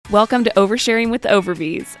Welcome to Oversharing with the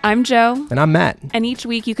Overbees. I'm Joe. And I'm Matt. And each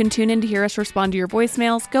week you can tune in to hear us respond to your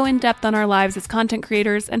voicemails, go in depth on our lives as content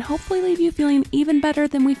creators, and hopefully leave you feeling even better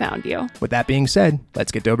than we found you. With that being said,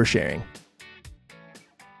 let's get to oversharing.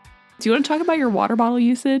 Do you want to talk about your water bottle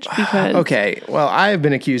usage? Because Okay, well, I have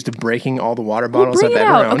been accused of breaking all the water bottles bring I've it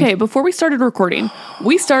ever out. owned. Okay, before we started recording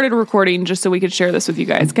just so we could share this with you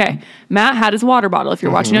guys. Okay, Matt had his water bottle. If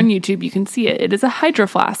you're watching on YouTube, you can see it. It is a Hydro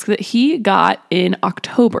Flask that he got in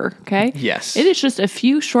October, okay? Yes. It is just a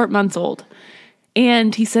few short months old.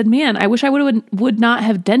 And he said, man, I wish I would not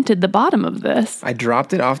have dented the bottom of this. I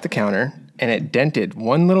dropped it off the counter, and it dented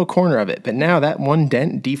one little corner of it. But now that one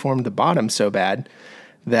dent deformed the bottom so bad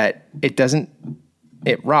that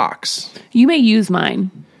it rocks. You may use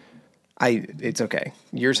mine. It's okay.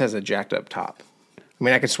 Yours has a jacked up top. I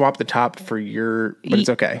mean, I could swap the top for but it's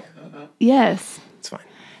okay. Yes. It's fine.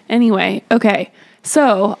 Anyway, okay.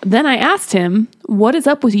 So then I asked him, what is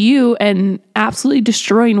up with you and absolutely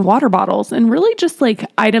destroying water bottles and really just like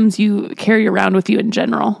items you carry around with you in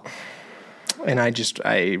general? And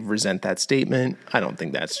I resent that statement. I don't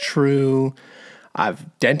think that's true.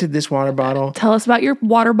 I've dented this water bottle. Tell us about your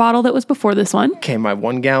water bottle that was before this one. Okay, my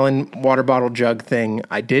 1 gallon water bottle jug thing.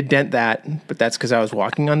 I did dent that, but that's because I was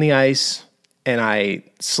walking on the ice and I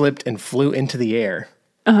slipped and flew into the air.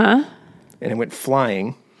 And it went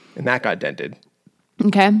flying, and that got dented.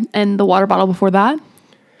 Okay. And the water bottle before that?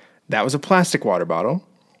 That was a plastic water bottle.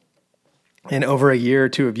 And over a year or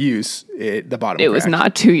two of use, the bottom It cracked. was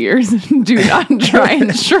not 2 years. Do not try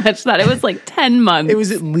and stretch that. It was like 10 months. It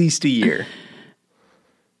was at least a year.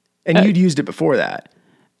 And you'd used it before that.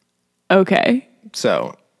 Okay.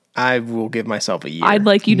 So I will give myself a year. I'd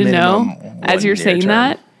like you to know, as you're saying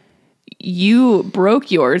that, you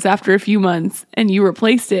broke yours after a few months and you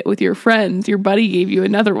replaced it with your friends. Your buddy gave you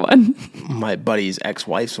another one. My buddy's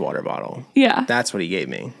ex-wife's water bottle. Yeah. That's what he gave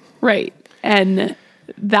me. Right. And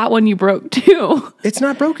that one you broke too. It's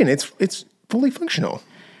not broken. It's fully functional.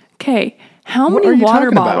 Okay. How What many are you water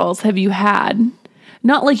talking about? bottles have you had?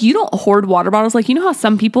 Not like you don't hoard water bottles. Like, you know how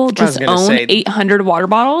some people just own 800 water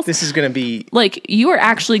bottles? This is going to be... Like, you are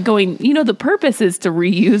actually going, the purpose is to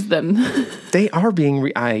reuse them. They are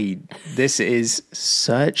being... This is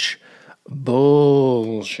such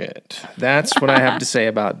bullshit. That's what I have to say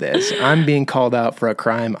about this. I'm being called out for a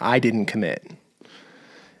crime I didn't commit.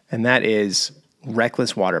 And that is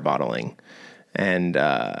reckless water bottling. And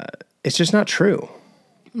it's just not true.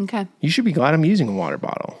 Okay. You should be glad I'm using a water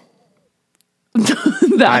bottle.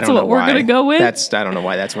 That's what we're going to go with? I don't know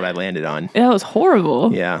why that's what I landed on. That was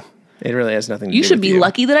horrible. Yeah. It really has nothing to do You with should be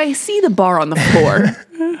lucky that I see the bar on the floor.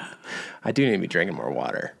 I do need to be drinking more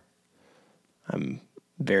water. I'm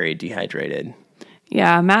very dehydrated.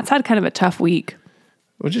 Yeah, Matt's had kind of a tough week.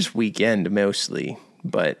 Well, just weekend mostly.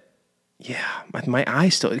 But yeah, my eye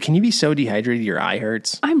still... Can you be so dehydrated your eye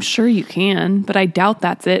hurts? I'm sure you can, but I doubt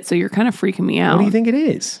that's it, so you're kind of freaking me out. What do you think it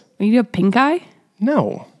is? You have pink eye?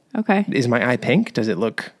 No. Okay. Is my eye pink? Does it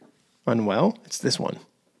look unwell? It's this one.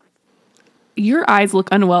 Your eyes look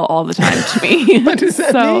unwell all the time to me. What does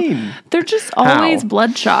that mean? They're just always How?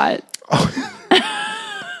 bloodshot.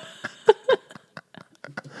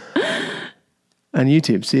 On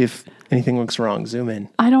YouTube, see if anything looks wrong. Zoom in.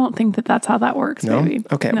 I don't think that's how that works, No? baby.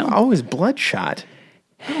 Okay. No. Always bloodshot.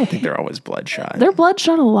 I don't think they're always bloodshot. They're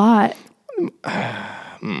bloodshot a lot.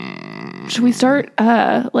 Should we start,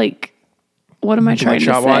 what am I trying to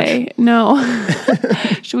Bloodshot say? watch? No.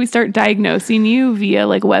 Should we start diagnosing you via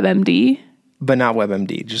WebMD? But not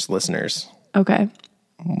WebMD, just listeners. Okay.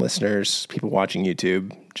 Listeners, people watching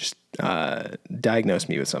YouTube, just diagnose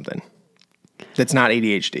me with something that's not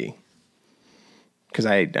ADHD. Because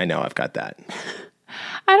I know I've got that.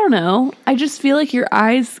 I don't know. I just feel like your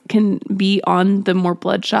eyes can be on the more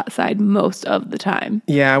bloodshot side most of the time.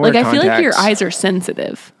 Yeah, I wear I feel like your contacts. eyes are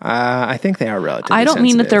sensitive. I think they are relatively I don't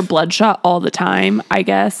mean that they're sensitive. bloodshot all the time, I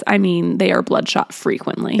guess. I mean they are bloodshot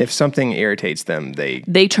frequently. If something irritates them, they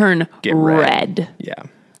They turn get red. Yeah.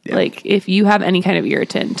 Like if you have any kind of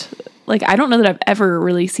irritant. Like I don't know that I've ever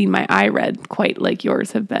really seen my eye red quite like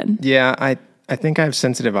yours have been. Yeah, I think I have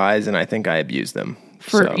sensitive eyes, and I think I abuse them.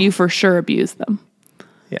 You for sure abuse them.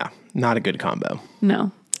 Yeah, not a good combo.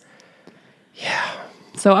 No. Yeah.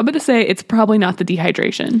 So I'm going to say it's probably not the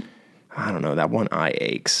dehydration. I don't know. That one eye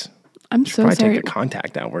aches. I'm so Probably sorry. take the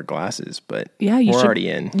contact out, wear glasses, but Yeah, we're already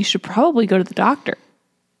in. You should probably go to the doctor.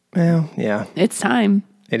 Well, yeah, It's time.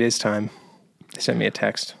 it is time. They sent me a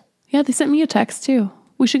text. Yeah, they sent me a text too.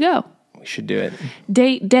 We should go. We should do it.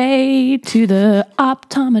 Date day to the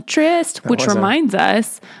optometrist, which was reminds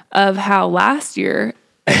us of how last year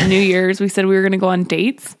at New Year's we said we were going to go on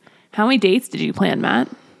dates. How many dates did you plan, Matt?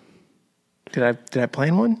 Did I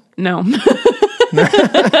plan one? No.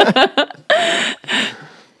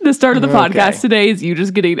 The start of the podcast today is you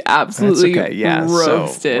just getting absolutely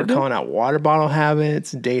roasted. So we're calling out water bottle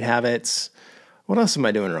habits, date habits. What else am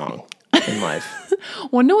I doing wrong in life?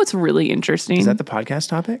 Well, no, it's really interesting. Is that the podcast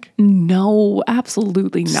topic? No,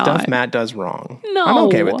 absolutely not. Stuff Matt does wrong. No. I'm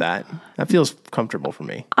okay with that. That feels comfortable for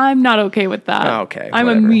me. I'm not okay with that. Okay. I'm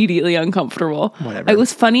immediately uncomfortable. Whatever. It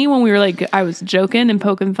was funny when we were like, I was joking and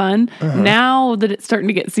poking fun. Now that it's starting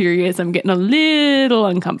to get serious, I'm getting a little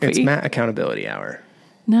uncomfy. It's Matt accountability hour.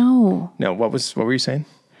 No. What were you saying?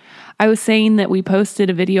 I was saying that we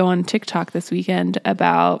posted a video on TikTok this weekend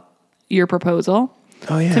about your proposal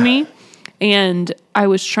to me. And I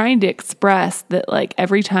was trying to express that, like,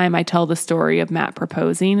 every time I tell the story of Matt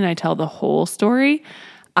proposing and I tell the whole story,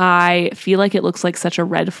 I feel like it looks like such a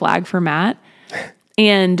red flag for Matt.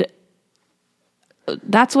 And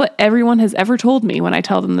that's what everyone has ever told me when I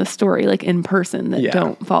tell them this story, like in person, that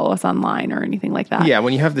don't follow us online or anything like that. Yeah,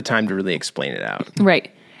 when you have the time to really explain it out. Right.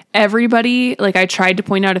 Everybody, like, I tried to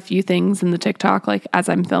point out a few things in the TikTok, like, as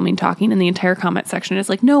I'm filming, talking, and the entire comment section is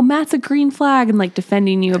like, no, Matt's a green flag, and like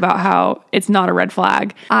defending you about how it's not a red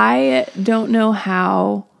flag. I don't know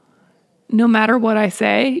how, no matter what I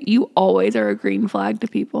say, you always are a green flag to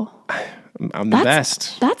people. I'm the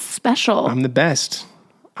best. That's special. I'm the best.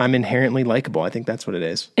 I'm inherently likable. I think that's what it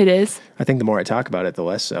is. It is. I think the more I talk about it, the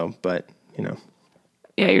less so, but, you know.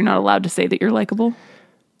 Yeah, you're not allowed to say that you're likable.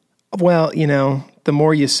 Well, you know, the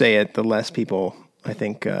more you say it, the less people, I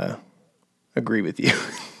think, agree with you.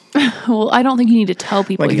 Well, I don't think you need to tell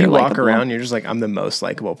people like, if you're you walk likable. around, you're just like, I'm the most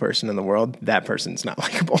likable person in the world. That person's not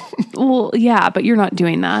likable. Well, yeah, but you're not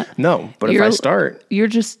doing that. No, but if I start. You're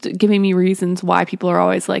just giving me reasons why people are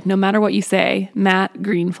always like, no matter what you say, Matt,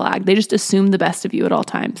 green flag. They just assume the best of you at all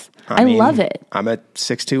times. I mean, love it. I'm a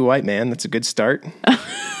 6'2" white man. That's a good start.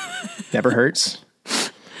 Never hurts.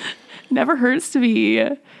 Never hurts to be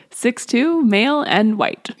 6'2", male and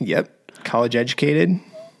white. Yep. College educated.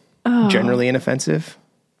 Generally inoffensive.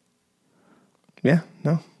 Yeah,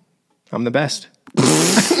 no. I'm the best.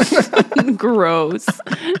 Gross.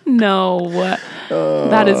 No.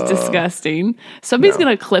 That is disgusting. Somebody's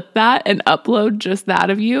going to clip that and upload just that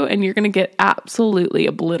of you, and you're going to get absolutely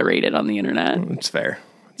obliterated on the internet. It's fair.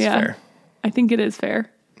 It's fair. I think it is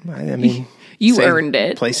fair. I mean... You earned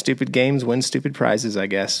it. Play stupid games, win stupid prizes, I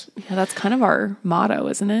guess. Yeah, that's kind of our motto,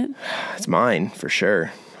 isn't it? It's mine, for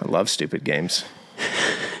sure. I love stupid games.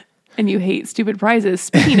 And you hate stupid prizes.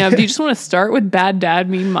 Speaking of, do you just want to start with Bad Dad,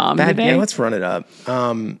 Mean Mom today? Yeah, let's run it up.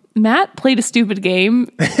 Matt played a stupid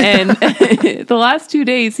game, and the last 2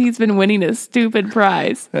 days, he's been winning a stupid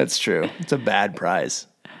prize. That's true. It's a bad prize.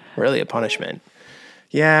 Really a punishment.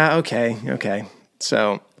 Yeah, okay.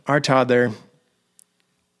 So, our toddler...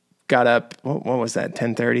 got up, what was that,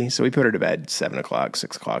 10:30? So we put her to bed 7 o'clock,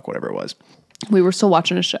 6 o'clock, whatever it was. We were still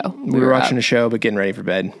watching a show. We were watching a show, but getting ready for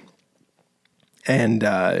bed.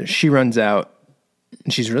 And she runs out,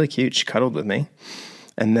 and she's really cute. She cuddled with me.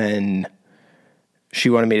 And then she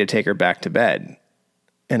wanted me to take her back to bed.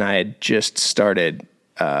 And I had just started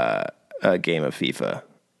a game of FIFA.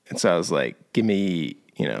 And so I was like, give me,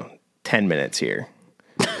 10 minutes here.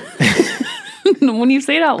 When you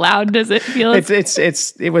say it out loud, does it feel like...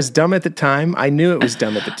 It was dumb at the time. I knew it was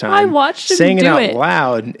dumb at the time. I watched him saying do it out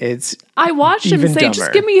loud. I watched him say, dumber.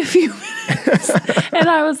 just give me a few minutes. And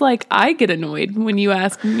I was like, I get annoyed when you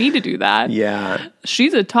ask me to do that. Yeah.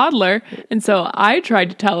 She's a toddler. And so I tried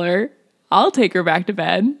to tell her, I'll take her back to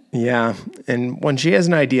bed. Yeah. And when she has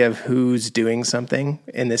an idea of who's doing something,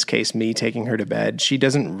 in this case, me taking her to bed, she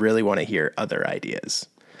doesn't really want to hear other ideas.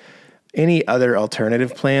 Any other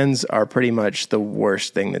alternative plans are pretty much the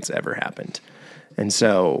worst thing that's ever happened. And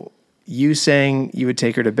so you saying you would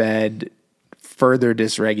take her to bed further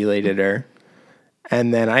dysregulated her.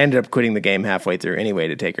 And then I ended up quitting the game halfway through anyway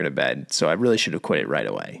to take her to bed. So I really should have quit it right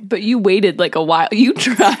away. But you waited like a while. You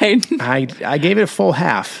tried. I gave it a full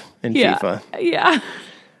half in FIFA.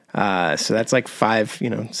 Yeah. So that's like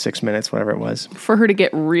 6 minutes, whatever it was. For her to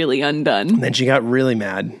get really undone. And then she got really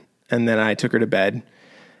mad. And then I took her to bed.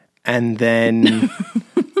 And then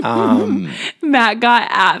Matt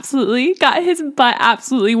got his butt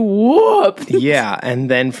absolutely whooped. Yeah.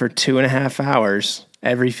 And then for 2.5 hours,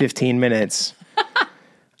 every 15 minutes,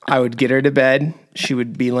 I would get her to bed. She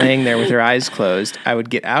would be laying there with her eyes closed. I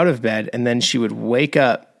would get out of bed, and then she would wake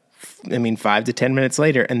up, 5 to 10 minutes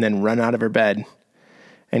later, and then run out of her bed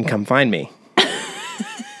and come find me.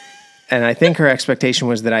 And I think her expectation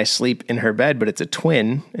was that I sleep in her bed, but it's a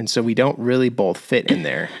twin, and so we don't really both fit in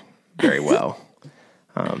there very well.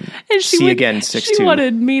 And she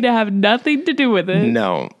wanted me to have nothing to do with it.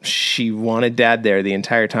 No, she wanted Dad there the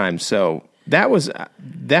entire time. So That was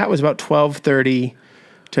about 12:30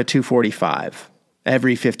 to 2:45.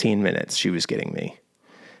 Every 15 minutes she was getting me.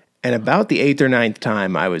 And about the 8th or ninth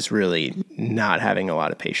time, I was really not having a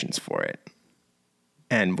lot of patience for it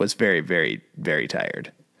and was very, very, very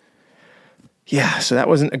tired. Yeah, so that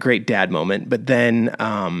wasn't a great dad moment. But then,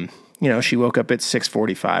 she woke up at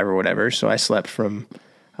 6:45 or whatever, so I slept from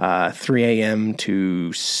 3 a.m.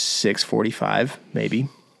 to 6:45, maybe.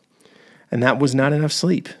 And that was not enough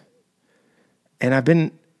sleep. And I've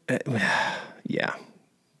been,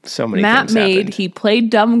 so many things happened. He played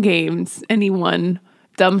dumb games, and he won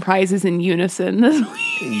dumb prizes in unison this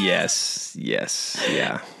week. Yes,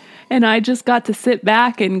 yeah. And I just got to sit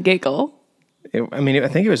back and giggle. I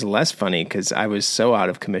think it was less funny because I was so out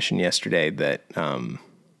of commission yesterday that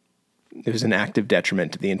it was an active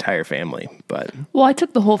detriment to the entire family. But I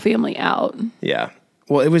took the whole family out. Yeah.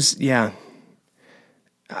 Well, it was,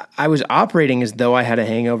 I was operating as though I had a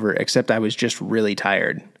hangover, except I was just really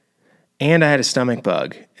tired. And I had a stomach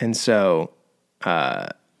bug. And so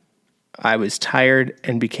I was tired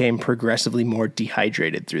and became progressively more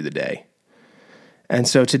dehydrated through the day. And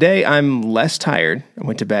so today I'm less tired. I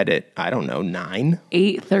went to bed at, 9?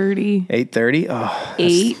 8:30. 8:30? Oh.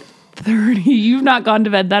 8:30. You've not gone to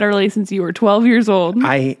bed that early since you were 12 years old.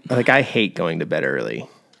 I hate going to bed early.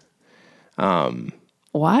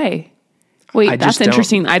 Why? Wait, that's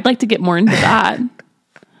interesting. I'd like to get more into that.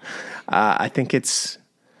 I think it's,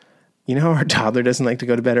 our toddler doesn't like to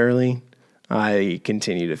go to bed early. I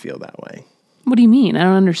continue to feel that way. What do you mean? I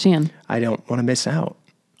don't understand. I don't want to miss out.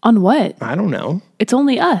 On what? I don't know. It's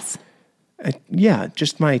only us.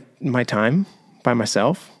 Just my time by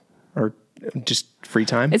myself or just free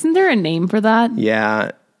time. Isn't there a name for that?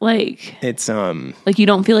 Yeah. It's like you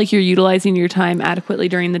don't feel like you're utilizing your time adequately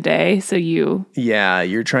during the day, so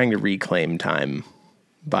you're trying to reclaim time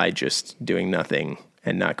by just doing nothing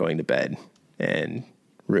and not going to bed and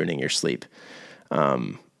ruining your sleep.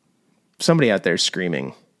 Somebody out there is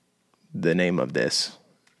screaming the name of this,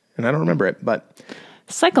 and I don't remember it, but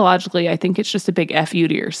psychologically, I think it's just a big F you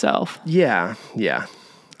to yourself. Yeah.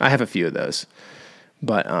 I have a few of those,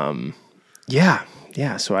 but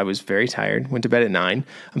so I was very tired, went to bed at 9.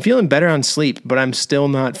 I'm feeling better on sleep, but I'm still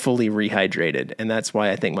not fully rehydrated, and that's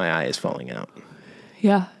why I think my eye is falling out.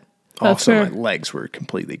 Yeah. Also, my legs were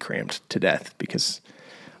completely cramped to death because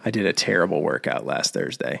I did a terrible workout last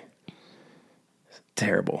Thursday.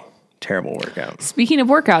 Terrible workout. Speaking of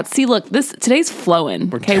workouts, see, look, today's flowing.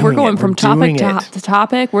 We're going from topic to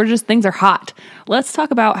topic. Things are hot. Let's talk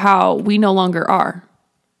about how we no longer are.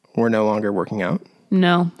 We're no longer working out?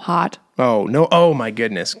 No, hot. Oh, no. Oh, my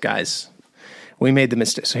goodness, guys. We made the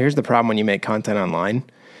mistake. So here's the problem when you make content online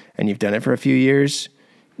and you've done it for a few years.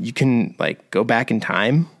 You can go back in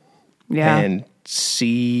time and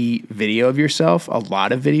see video of yourself, a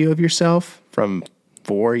lot of video of yourself from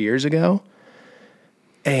 4 years ago.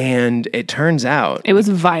 And it turns out it was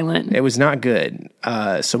violent. It was not good.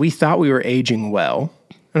 So we thought we were aging well.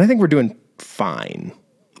 And I think we're doing fine.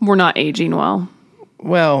 We're not aging well.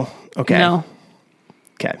 Well, okay. No.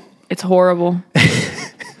 Okay. It's horrible.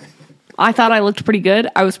 I thought I looked pretty good.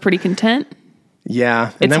 I was pretty content.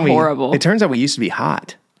 Yeah. And it's horrible. It turns out we used to be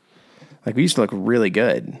hot. We used to look really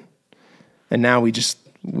good. And now we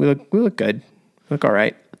look good. We look all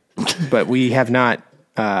right. But we have not,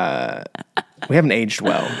 we haven't aged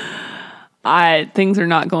well. Things are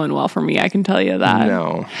not going well for me. I can tell you that.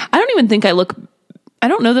 No. I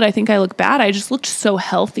don't know that I think I look bad. I just looked so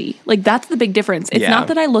healthy. That's the big difference. It's not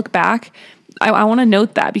that I look back. I want to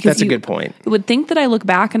note that because that's a good point. You would think that I look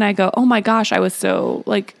back and I go, oh my gosh, I was so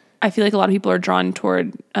I feel like a lot of people are drawn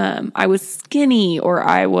toward, I was skinny or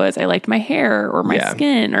I liked my hair or my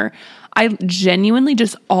skin, or I genuinely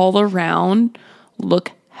just all around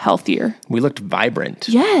look healthier. We looked vibrant.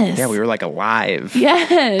 Yes. Yeah, we were alive.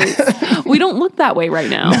 Yes. We don't look that way right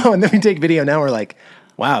now. No, and then we take video now, we're like,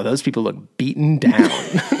 wow, those people look beaten down.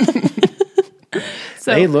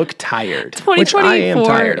 So they look tired.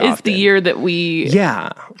 2024 is the year that we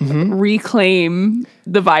reclaim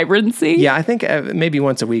the vibrancy. Yeah, I think maybe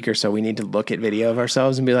once a week or so we need to look at video of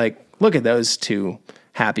ourselves and be like, look at those two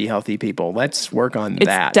happy, healthy people. Let's work on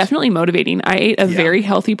that. It's definitely motivating. I ate a very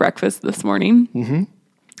healthy breakfast this morning. Mm-hmm.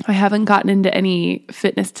 I haven't gotten into any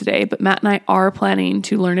fitness today, but Matt and I are planning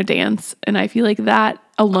to learn a dance. And I feel like that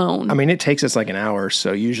alone. I mean, it takes us an hour.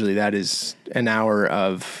 So usually that is an hour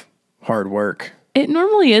of hard work. It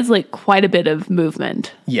normally is quite a bit of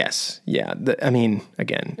movement. Yes. Yeah.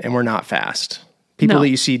 Again, and we're not fast. People that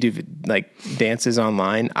you see do dances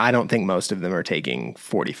online, I don't think most of them are taking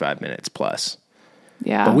 45 minutes plus.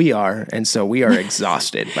 Yeah. But we are, and so we are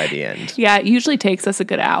exhausted by the end. Yeah, it usually takes us a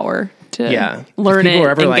good hour to learn it People are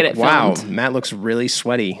ever and like, get it wow, filmed. Matt looks really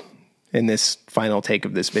sweaty in this final take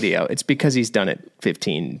of this video. It's because he's done it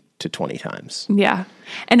 15 to 20 times. Yeah.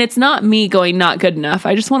 And it's not me going not good enough.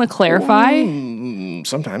 I just want to clarify.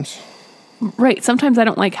 Sometimes. Right. Sometimes I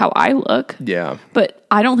don't like how I look. Yeah. But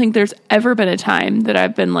I don't think there's ever been a time that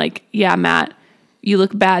I've been like, yeah, Matt, you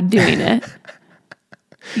look bad doing it.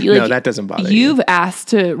 No, that doesn't bother you. You've asked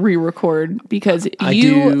to re-record because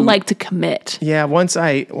you like to commit. Yeah, once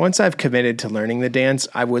I've committed to learning the dance,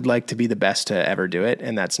 I would like to be the best to ever do it,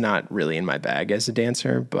 and that's not really in my bag as a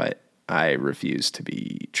dancer, but I refuse to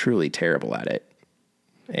be truly terrible at it.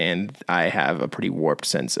 And I have a pretty warped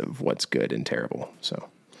sense of what's good and terrible. So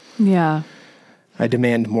yeah. I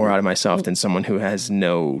demand more out of myself than someone who has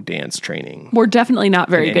no dance training. We're definitely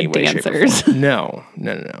not very good dancers. No.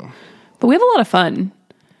 But we have a lot of fun.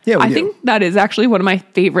 Yeah, I think that is actually one of my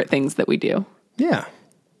favorite things that we do. Yeah.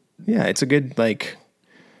 Yeah, it's a good,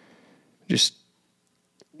 just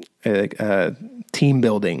team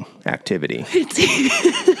building activity.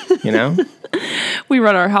 You know? We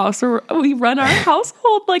run our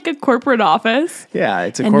household like a corporate office. Yeah,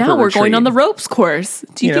 it's a and corporate now we're retreat. Going on the ropes course.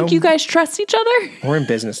 Do you think you guys trust each other? We're in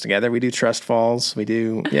business together. We do trust falls. We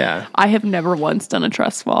do, yeah. I have never once done a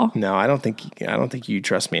trust fall. No, I don't think you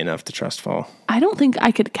trust me enough to trust fall. I don't think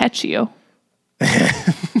I could catch you.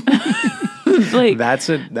 That's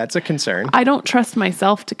a concern. I don't trust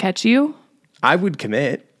myself to catch you. I would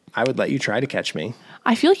commit. I would let you try to catch me.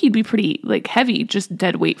 I feel like you'd be pretty heavy, just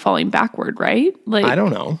dead weight falling backward, right? I don't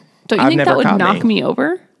know. Don't you think that would knock me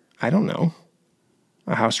over? I don't know.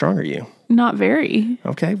 How strong are you? Not very.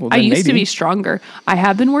 Okay, well then I used to be stronger. I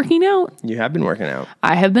have been working out. You have been working out.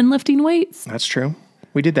 I have been lifting weights. That's true.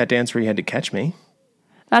 We did that dance where you had to catch me.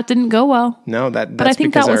 That didn't go well. No, but I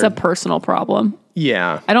think that was a personal problem.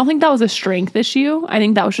 Yeah. I don't think that was a strength issue. I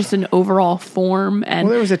think that was just an overall form. And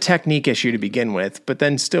well, there was a technique issue to begin with, but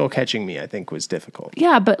then still catching me, I think, was difficult.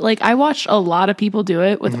 Yeah, but I watched a lot of people do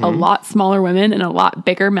it with a lot smaller women and a lot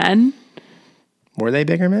bigger men. Were they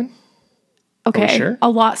bigger men? Okay. Sure? A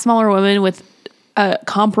lot smaller women with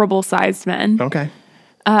comparable sized men. Okay.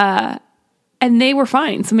 And they were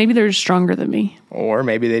fine. So maybe they're just stronger than me. Or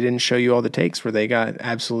maybe they didn't show you all the takes where they got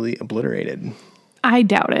absolutely obliterated. I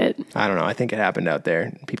doubt it. I don't know. I think it happened out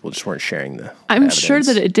there. People just weren't sharing the I'm evidence. sure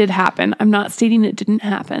that it did happen. I'm not stating it didn't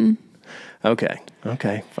happen. Okay,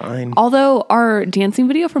 fine. Although our dancing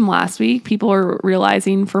video from last week, people are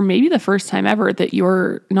realizing for maybe the first time ever that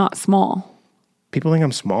you're not small. People think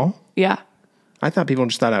I'm small? Yeah. I thought people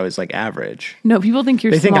just thought I was average. No, people think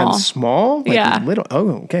you're small. They think I'm small? Yeah. Little.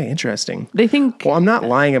 Oh, okay, interesting. They think... Well, I'm not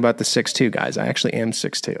lying about the 6'2", guys. I actually am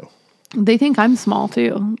 6'2". They think I'm small,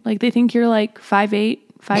 too. They think you're 5'8",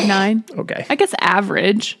 5'9". Okay. I guess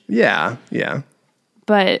average. Yeah.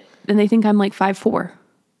 But then they think I'm 5'4".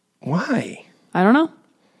 Why? I don't know.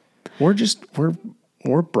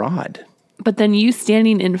 We're broad. But then you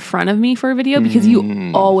standing in front of me for a video, because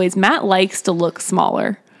Matt likes to look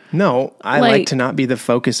smaller. No, I like to not be the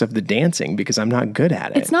focus of the dancing because I'm not good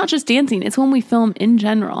at it. It's not just dancing. It's when we film in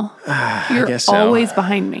general. You're I guess so. always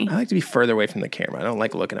behind me. I like to be further away from the camera. I don't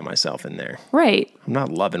like looking at myself in there. Right. I'm not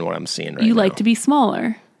loving what I'm seeing right now. You like to be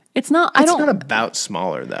smaller. It's not about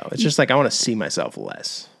smaller, though. It's just I want to see myself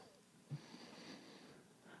less.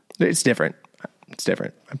 It's different. It's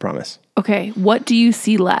different. I promise. Okay. What do you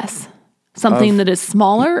see less? Something that is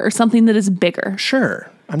smaller or something that is bigger?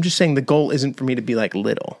 Sure. I'm just saying the goal isn't for me to be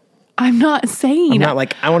little. I'm not saying. I'm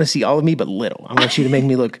not I want to see all of me, but little. I want you to make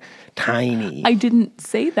me look tiny. I didn't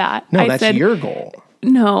say that. No, that's your goal.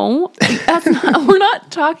 No, that's not. We're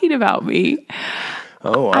not talking about me.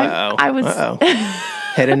 Oh, I was.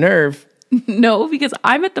 Hit a nerve. No, because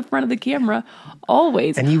I'm at the front of the camera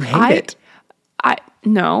always. And you hate it.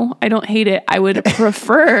 No, I don't hate it. I would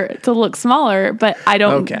prefer to look smaller, but I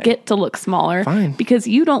don't get to look smaller. Fine. Because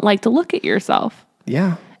you don't like to look at yourself.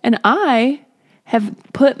 Yeah. And I have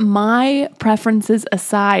put my preferences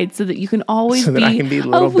aside so that you can always I can be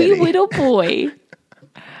a wee little boy.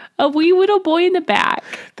 A wee little boy in the back.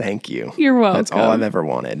 Thank you. You're welcome. That's all I've ever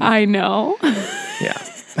wanted. I know.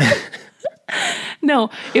 Yeah. No,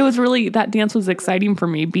 it was really, that dance was exciting for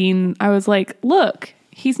me. I was like, look,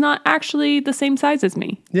 he's not actually the same size as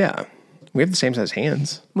me. Yeah. We have the same size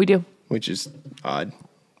hands. We do. Which is odd,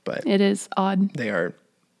 but. It is odd. They are.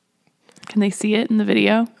 Can they see it in the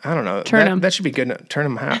video? I don't know. Turn them. That should be good. Turn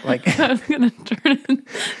them out. I was going to turn it.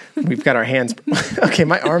 We've got our hands. Okay,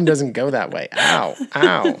 my arm doesn't go that way.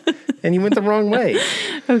 Ow. And you went the wrong way.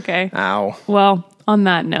 Okay. Ow. Well, On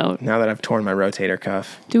that note, now that I've torn my rotator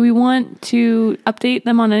cuff, do we want to update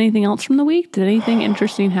them on anything else from the week? Did anything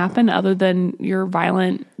interesting happen other than your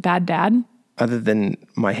violent bad dad? Other than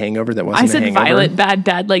my hangover that wasn't a hangover? I said violent bad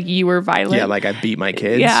dad, like you were violent. Yeah, like I beat my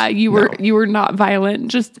kids. Yeah, you were not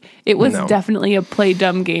violent. Just it was definitely a play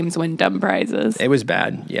dumb games, win dumb prizes. It was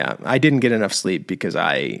bad. Yeah, I didn't get enough sleep because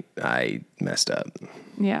I messed up.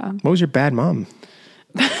 Yeah. What was your bad mom?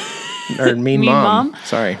 Or mean mom?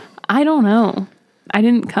 Sorry. I don't know. I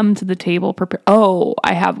didn't come to the table prepared. Oh,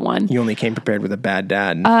 I have one. You only came prepared with a bad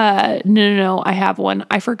dad. No. I have one.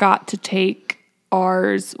 I forgot to take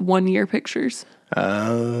ours 1 year pictures.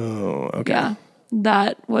 Oh, okay. Yeah.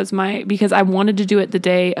 That was because I wanted to do it the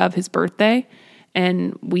day of his birthday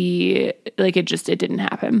and it didn't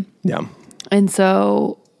happen. Yeah. And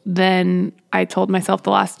so then I told myself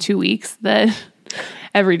the last 2 weeks that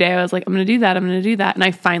every day I was like, I'm going to do that. I'm going to do that. And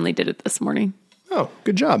I finally did it this morning. Oh,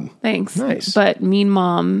 good job. Thanks. Nice. But Mean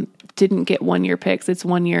Mom didn't get 1 year pics. It's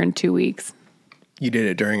 1 year and 2 weeks. You did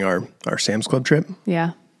it during our Sam's Club trip?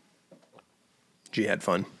 Yeah. She had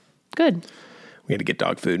fun. Good. We had to get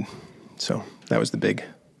dog food. So that was the big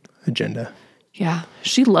agenda. Yeah.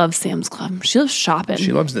 She loves Sam's Club. She loves shopping.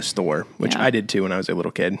 She loves the store, which I did too when I was a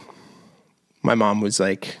little kid. My mom was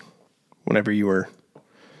like, whenever you were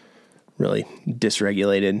really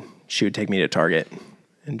dysregulated, she would take me to Target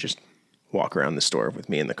and just walk around the store with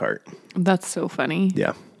me in the cart. That's so funny.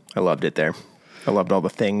 Yeah. I loved it there. I loved all the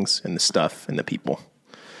things and the stuff and the people.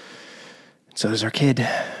 So does our kid.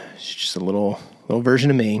 She's just a little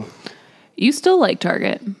version of me. You still like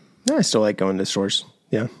Target? Yeah, I still like going to stores.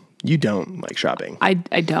 Yeah. You don't like shopping. I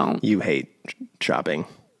don't. You hate shopping.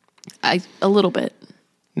 A little bit.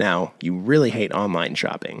 Now, you really hate online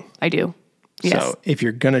shopping. I do. Yes. So if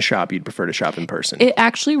you're going to shop, you'd prefer to shop in person. It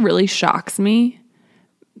actually really shocks me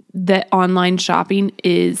that online shopping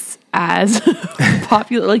is as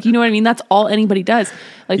popular. Like, you know what I mean? That's all anybody does.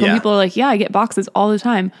 Like when people are like, yeah, I get boxes all the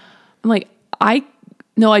time. I'm like, I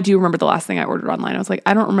do remember the last thing I ordered online. I was like,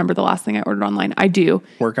 I don't remember the last thing I ordered online. I do.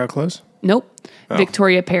 Workout clothes? Nope. Oh.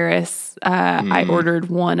 Victoria Paris. I ordered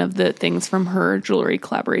one of the things from her jewelry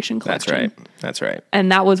collaboration collection. That's right.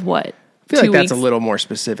 And that was what? I feel like that's a little more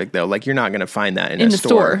specific though. Like you're not going to find that in a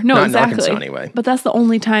store. No, not exactly. In Arkansas anyway. But that's the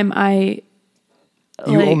only time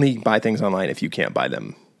you only buy things online if you can't buy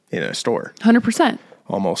them in a store. 100%.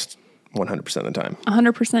 Almost 100% of the time.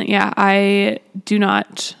 100%. Yeah. I do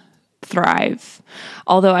not thrive.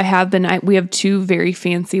 Although we have 2 very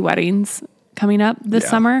fancy weddings coming up this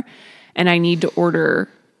summer and I need to order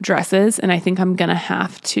dresses and I think I'm going to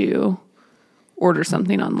have to order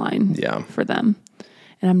something online for them.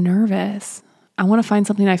 And I'm nervous. I want to find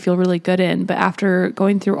something I feel really good in, but after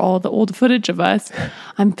going through all the old footage of us,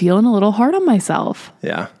 I'm feeling a little hard on myself.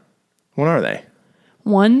 Yeah. When are they?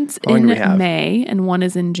 One's in May and one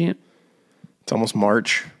is in June. It's almost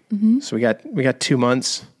March. Mm-hmm. So we got 2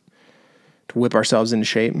 months to whip ourselves into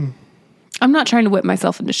shape. I'm not trying to whip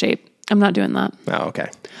myself into shape. I'm not doing that. Oh, okay.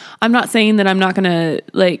 I'm not saying that I'm not going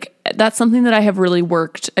to, that's something that I have really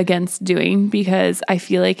worked against doing because I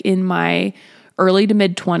feel like in my early to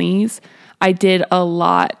mid 20s, I did a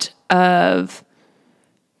lot of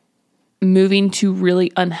moving to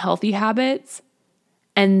really unhealthy habits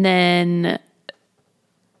and then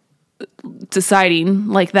deciding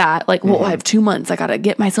like that, well, I have 2 months. I got to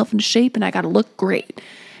get myself into shape and I got to look great.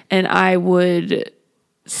 And I would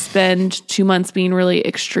spend 2 months being really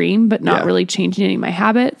extreme, but not really changing any of my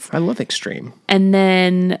habits. I love extreme. And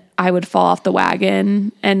then I would fall off the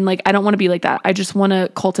wagon. And I don't want to be like that. I just want to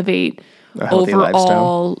cultivate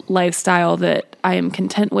overall lifestyle that I am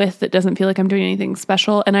content with, that doesn't feel like I'm doing anything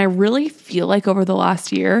special. And I really feel like over the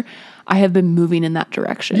last year, I have been moving in that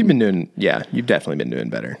direction. You've definitely been doing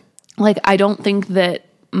better. I don't think that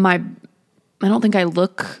I don't think I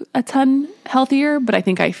look a ton healthier, but I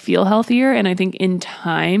think I feel healthier. And I think in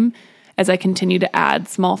time, as I continue to add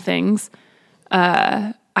small things,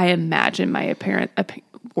 I imagine my appearance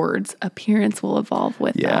will evolve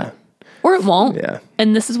with that. Or it won't. Yeah.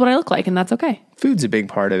 And this is what I look like, and that's okay. Food's a big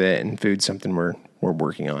part of it, and food's something we're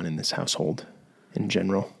working on in this household in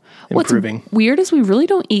general. Improving. What's weird is we really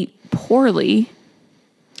don't eat poorly.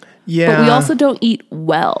 Yeah. But we also don't eat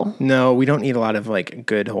well. No, we don't eat a lot of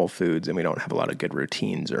good whole foods, and we don't have a lot of good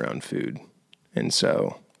routines around food. And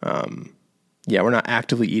so, we're not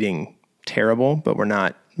actively eating terrible, but we're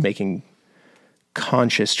not making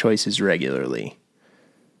conscious choices regularly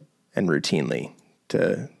and routinely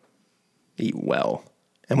to eat well.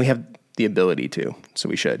 And we have the ability to, so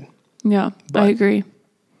we should. Yeah, I agree.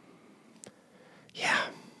 Yeah.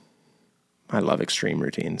 I love extreme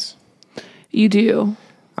routines. You do.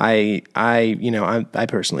 I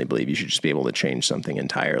personally believe you should just be able to change something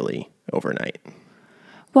entirely overnight.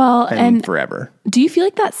 Well, and forever. Do you feel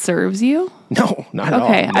like that serves you? No, not at all.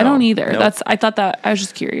 Okay, No, I don't either. nope. I thought that, I was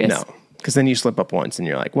just curious. No, because then you slip up once and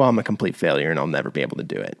you're like, well, I'm a complete failure and I'll never be able to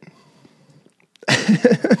do it.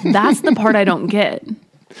 That's the part I don't get.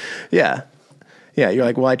 Yeah. Yeah, you're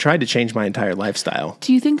like, well, I tried to change my entire lifestyle.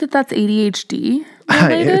 Do you think that that's ADHD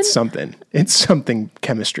related? It's something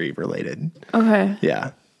chemistry related. Okay.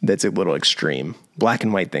 Yeah, that's a little extreme. Black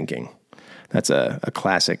and white thinking. That's a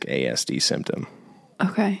classic ASD symptom.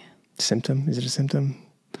 Okay. Symptom? Is it a symptom?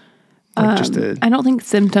 Like I don't think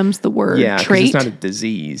symptom's the word. Yeah, trait. It's not a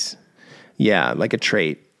disease. Yeah, like a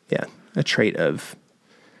trait. Yeah, a trait of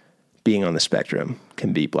being on the spectrum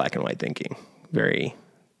can be black and white thinking. Very,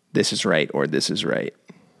 this is right or this is right.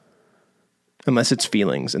 Unless it's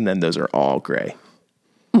feelings, and then those are all gray.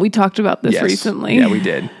 We talked about this recently. Yeah, we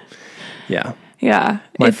did. Yeah. Yeah.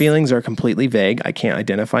 My feelings are completely vague. I can't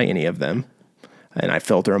identify any of them. And I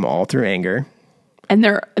filter them all through anger. And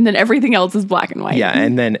then everything else is black and white. Yeah,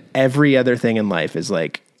 and then every other thing in life is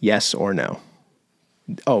like yes or no.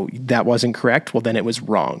 Oh, that wasn't correct? Well, then it was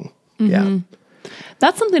wrong. Mm-hmm. Yeah.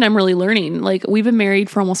 That's something I'm really learning. Like, we've been married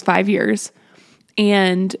for almost 5 years.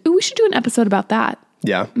 And we should do an episode about that.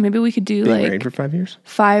 Yeah. Maybe we could do being married for 5 years?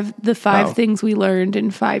 five things we learned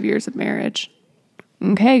in 5 years of marriage.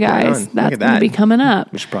 Okay, guys. That's going to be coming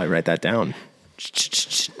up. We should probably write that down.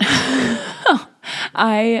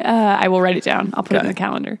 I will write it down. I'll put it in the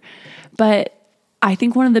calendar. But I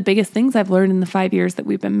think one of the biggest things I've learned in the 5 years that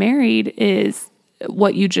we've been married is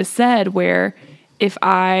what you just said, where if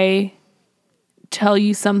I tell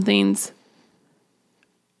you something's...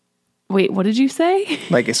 Wait, what did you say?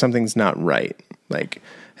 Like if something's not right. Like,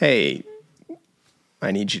 hey,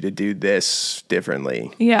 I need you to do this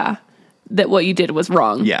differently. Yeah. That what you did was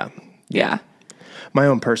wrong. Yeah. Yeah. My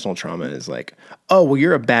own personal trauma is like, oh, well,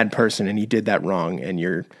 you're a bad person and you did that wrong and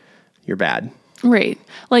you're bad. Right.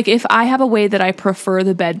 Like if I have a way that I prefer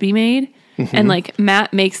the bed be made and like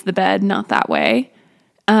Matt makes the bed not that way,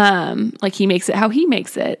 like he makes it how he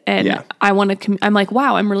makes it. And I want to, I'm like,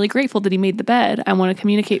 wow, I'm really grateful that he made the bed. I want to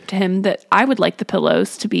communicate to him that I would like the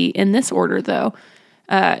pillows to be in this order though.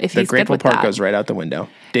 If the he's grateful good with part that. goes right out the window.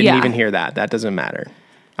 Didn't even hear that. That doesn't matter.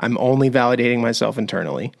 I'm only validating myself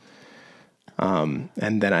internally. And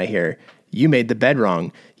then I hear, you made the bed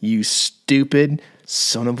wrong, you stupid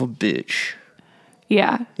son of a bitch.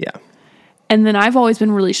 Yeah. Yeah. And then I've always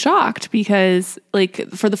been really shocked because like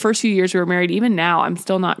for the first few years we were married, even now I'm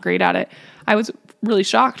still not great at it. I was really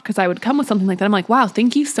shocked because I would come with something like that. I'm like, wow,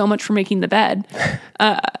 thank you so much for making the bed.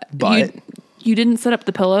 But you didn't set up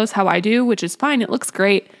the pillows how I do, which is fine. It looks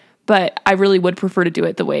great. But I really would prefer to do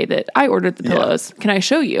it the way that I ordered the pillows. Can I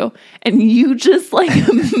show you? And you just like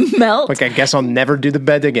melt. Like, I guess I'll never do the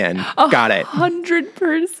bed again. Got it.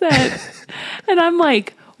 100%. And I'm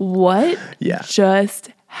like, what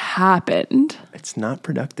just happened? It's not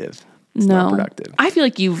productive. Not productive. I feel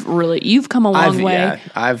like you've come a long way. Yeah,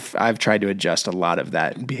 I've tried to adjust a lot of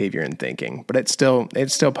that behavior and thinking, but it still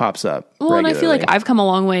pops up. Well, regularly. And I feel like I've come a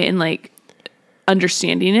long way in like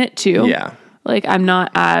understanding it too. Yeah. Like I'm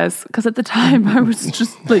not because at the time I was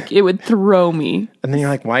just like, it would throw me. And then you're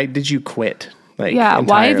like, why did you quit? Like, entirely?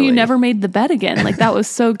 Why have you never made the bed again? Like that was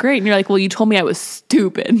so great. And you're like, well, you told me I was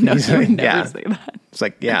stupid. No, you would never say that. It's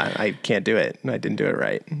like, I can't do it. And I didn't do it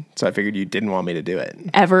right. So I figured you didn't want me to do it.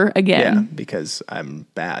 Ever again. Yeah, because I'm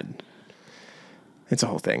bad. It's a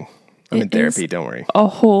whole thing. I'm in therapy, don't worry. A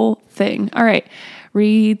whole thing. All right.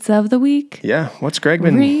 Reads of the week. Yeah. What's Greg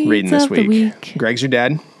been reading this week? Greg's your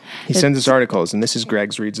dad. He sends us articles, and this is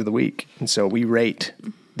Greg's Reads of the Week. And so we rate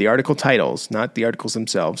the article titles, not the articles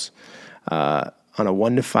themselves, on a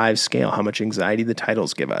 1 to 5 scale, how much anxiety the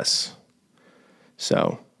titles give us.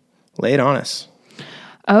 So lay it on us.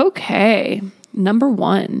 Okay. Number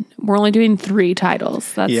 1. We're only doing 3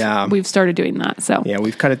 titles. We've started doing that. So yeah,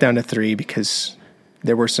 we've cut it down to 3 because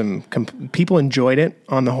there were some people enjoyed it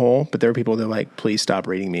on the whole, but there were people that were like, please stop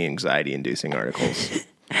reading me anxiety-inducing articles.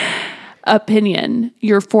 Opinion.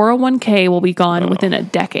 Your 401k will be gone within a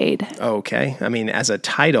decade. Okay. I mean, as a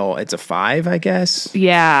title, it's a 5, I guess.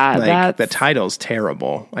 Yeah. Like, the title's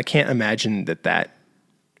terrible. I can't imagine that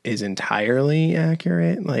is entirely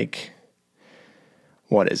accurate. Like,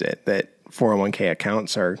 what is it? That 401k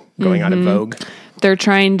accounts are going out of vogue? They're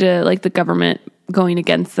trying to, like, the government going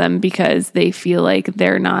against them because they feel like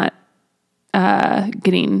they're not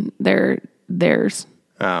getting theirs.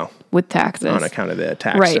 Oh. With taxes. On account of the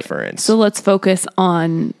tax deference. So let's focus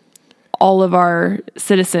on all of our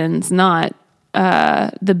citizens not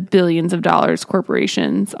the billions of dollars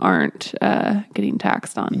corporations aren't getting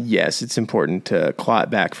taxed on. Yes, it's important to claw it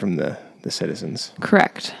back from the citizens.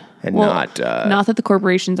 Correct. And not that the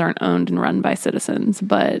corporations aren't owned and run by citizens,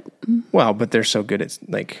 but... Well, but they're so good at,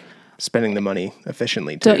 like, spending the money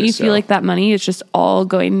efficiently, too. Don't you feel like that money is just all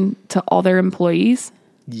going to all their employees?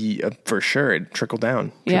 Yeah, for sure. It trickled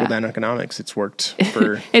down. Trickle-down economics. It's worked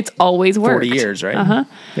for... It's always worked. 40 years, right? Uh-huh.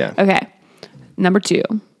 Yeah. Okay. Number 2.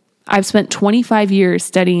 I've spent 25 years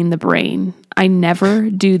studying the brain. I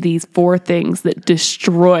never do these 4 things that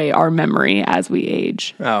destroy our memory as we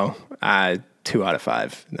age. Oh, 2 out of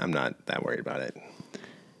 5. I'm not that worried about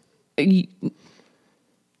it.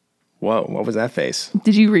 Whoa, what was that face?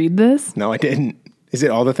 Did you read this? No, I didn't. Is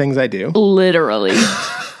it all the things I do? Literally.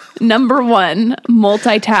 Number 1,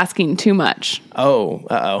 multitasking too much. Oh,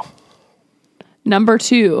 uh-oh. Number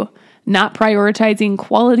 2, not prioritizing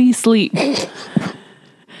quality sleep.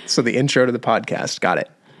 So the intro to the podcast, got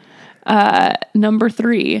it. Number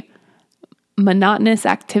 3, monotonous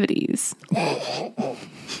activities.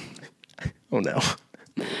 Oh, no.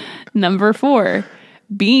 Number 4,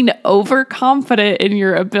 being overconfident in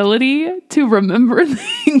your ability to remember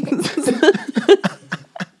things.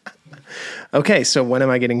 Okay, so when am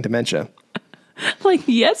I getting dementia? Like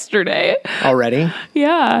yesterday. Already?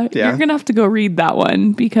 Yeah. You're going to have to go read that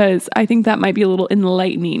one because I think that might be a little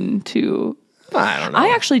enlightening to... I don't know. I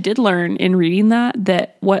actually did learn in reading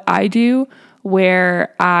that what I do,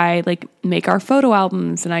 where I like make our photo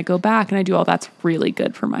albums and I go back and I do all that's really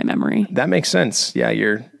good for my memory. That makes sense. Yeah,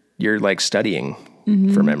 you're like studying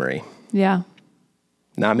for memory. Yeah.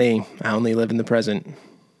 Not me. I only live in the present.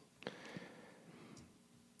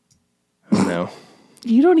 Oh, no.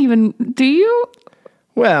 You don't even, do you?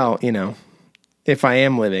 Well, if I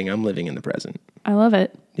am living, I'm living in the present. I love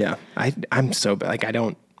it. Yeah. I'm so bad. Like, I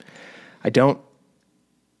don't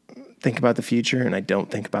think about the future and I don't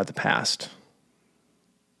think about the past.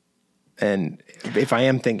 And if I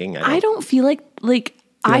am thinking, I don't feel like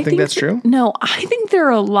I think that's true. No, I think there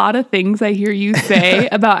are a lot of things I hear you say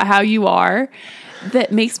about how you are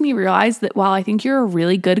that makes me realize that while I think you're a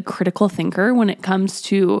really good critical thinker when it comes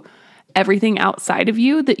to everything outside of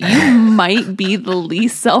you, that you might be the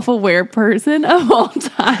least self-aware person of all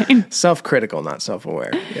time. Self-critical, not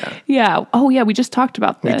self-aware. Yeah. Yeah. Oh yeah, we just talked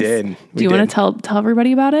about this. We did. Do you want to tell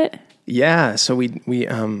everybody about it? Yeah. So we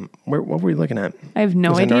what were we looking at? I have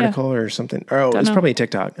no idea. An article or something. Oh, it's probably a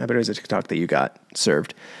TikTok. I bet it was a TikTok that you got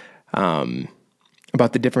served.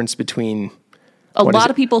 About the difference between a lot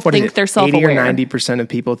of people think they're self-aware. 80 or 90% of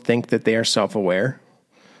people think that they are self-aware.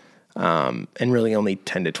 And really only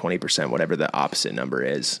 10 to 20%, whatever the opposite number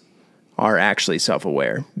is, are actually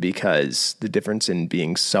self-aware, because the difference in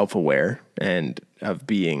being self-aware and of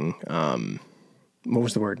being, what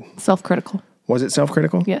was the word? Self-critical. Was it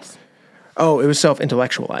self-critical? Yes. Oh, it was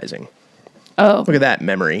self-intellectualizing. Oh. Look at that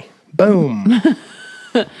memory. Boom.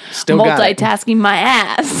 Still multitasking my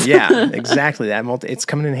ass. Yeah, exactly. It's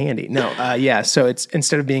coming in handy. No, yeah. So it's,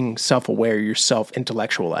 instead of being self-aware, you're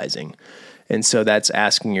self-intellectualizing. And so that's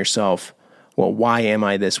asking yourself, well, why am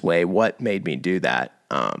I this way? What made me do that?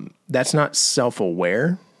 That's not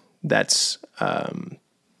self-aware. That's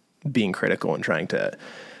being critical and trying to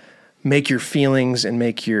make your feelings and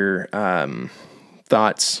make your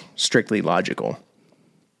thoughts strictly logical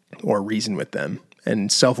or reason with them.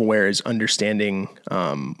 And self-aware is understanding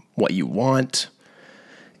what you want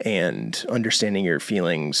and understanding your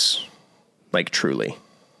feelings, like, truly,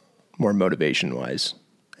 more motivation-wise.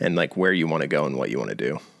 And like where you want to go and what you want to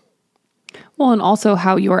do. Well, and also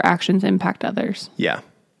how your actions impact others. Yeah.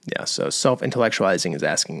 Yeah. So self-intellectualizing is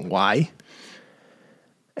asking why.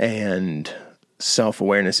 And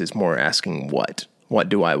self-awareness is more asking what. What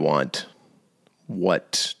do I want?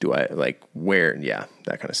 What do I like? Where? Yeah.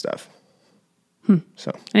 That kind of stuff.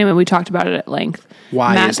 So anyway, we talked about it at length.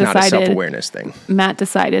 Why is not a self-awareness thing. Matt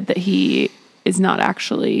decided that he is not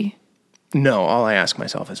actually. No, all I ask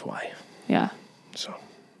myself is why. Yeah. So.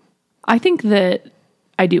 I think that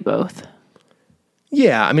I do both.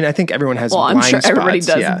 Yeah, I mean, I think everyone has blind spots. I'm sure everybody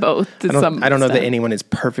does both to some I don't know extent. that anyone is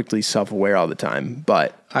perfectly self-aware all the time,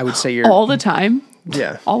 but I would say you're... All the time?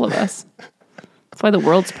 Yeah. All of us. That's why the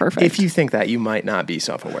world's perfect. If you think that, you might not be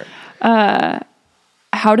self-aware.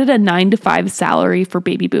 How did a 9-to-5 salary for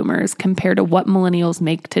baby boomers compare to what millennials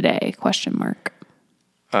make today? ?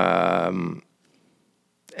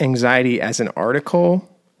 Anxiety as an article...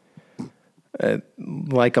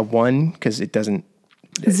 like a 1, because it doesn't...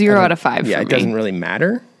 0 out of 5 Yeah, for it me. doesn't really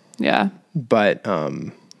matter. Yeah. But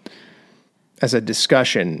as a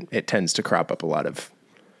discussion, it tends to crop up a lot of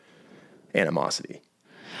animosity.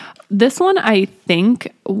 This one, I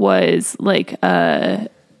think, was like a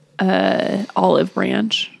Olive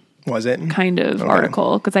Branch. Was it? Kind of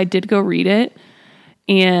article, because I did go read it,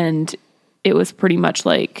 and it was pretty much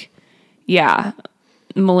like, yeah,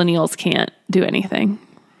 millennials can't do anything.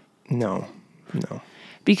 No.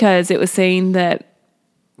 Because it was saying that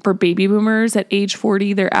for baby boomers at age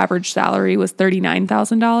 40, their average salary was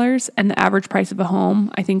 $39,000, and the average price of a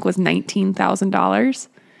home, I think, was $19,000.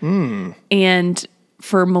 And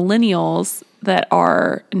for millennials that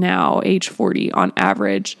are now age 40, on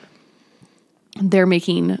average, they're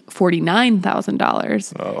making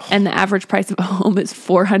 $49,000, and the average price of a home is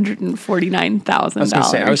 $449,000. I was going to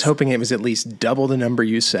say, I was hoping it was at least double the number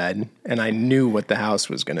you said, and I knew what the house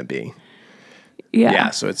was going to be. Yeah.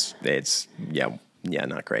 So it's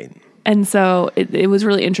not great. And so it was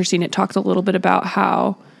really interesting. It talked a little bit about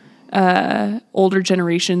how older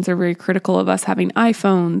generations are very critical of us having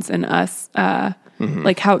iPhones and us,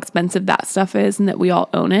 like how expensive that stuff is, and that we all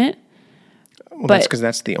own it. Well, that's because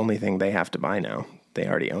that's the only thing they have to buy now. They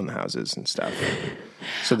already own the houses and stuff.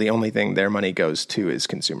 So the only thing their money goes to is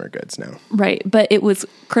consumer goods now. Right. But it was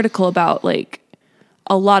critical about, like,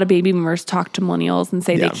 a lot of baby boomers talk to millennials and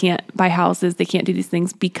say they can't buy houses, they can't do these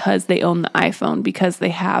things because they own the iPhone, because they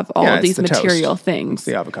have all of these material things. It's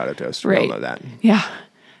the avocado toast. Right. We all know that.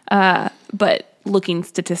 Yeah. But looking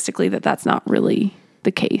statistically, that's not really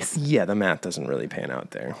the case. Yeah, the math doesn't really pan out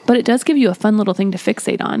there. But it does give you a fun little thing to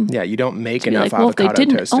fixate on. Yeah, you don't make enough avocado toast if they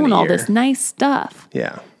didn't own all this nice stuff,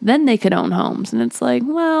 then they could own homes. And it's like,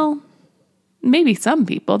 well, maybe some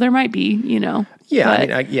people, there might be, Yeah,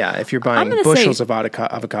 if you're buying bushels of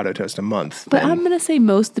avocado toast a month. But I'm going to say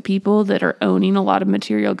most of the people that are owning a lot of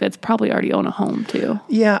material goods probably already own a home too.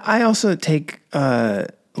 Yeah, I also take a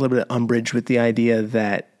little bit of umbrage with the idea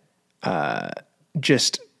that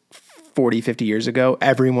just 40, 50 years ago,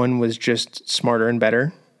 everyone was just smarter and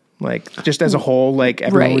better. Like, just as a whole, like,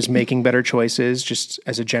 everyone was making better choices just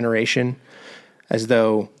as a generation, as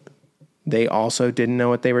though they also didn't know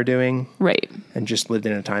what they were doing. Right. And just lived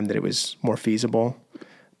in a time that it was more feasible.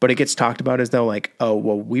 But it gets talked about as though, like, oh,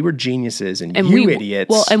 well, we were geniuses and you idiots.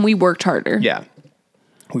 Well, and we worked harder. Yeah.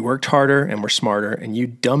 We worked harder and we're smarter, and you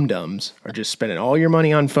dum-dums are just spending all your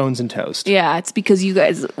money on phones and toast. Yeah, it's because you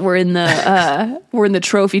guys were in the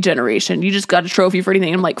trophy generation. You just got a trophy for anything.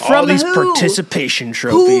 And I'm like, from all these who? Participation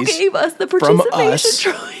trophies. Who gave us the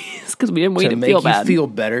participation trophies? Because we didn't wait to feel bad. To make you feel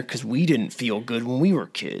better, because we didn't feel good when we were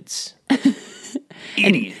kids.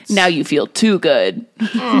 Idiots. And now you feel too good.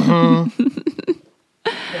 Mm-hmm.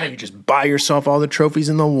 Now you just buy yourself all the trophies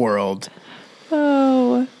in the world.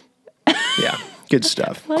 Oh. Yeah. Good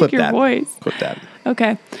stuff. I like your voice. Clip that.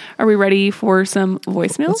 Okay. Are we ready for some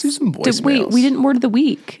voicemails? Let's do some voicemails. Wait, we didn't word of the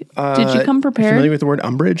week. Did you come prepared? Familiar with the word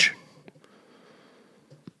umbrage?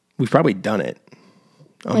 We've probably done it.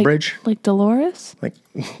 Umbrage? Like Dolores? Like,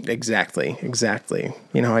 exactly.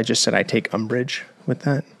 You know, I just said I take umbrage with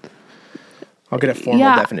that. I'll get a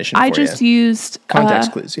formal definition for you. I just used...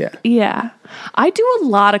 context clues, yeah. Yeah. I do a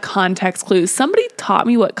lot of context clues. Somebody taught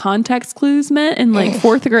me what context clues meant in like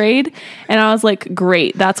 4th grade, and I was like,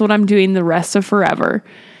 great, that's what I'm doing the rest of forever.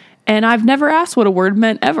 And I've never asked what a word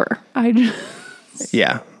meant ever.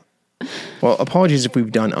 Yeah. Well, apologies if we've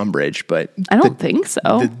done umbrage, but... I don't think so.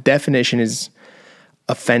 The definition is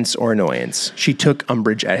offense or annoyance. She took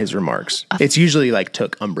umbrage at his remarks. It's usually like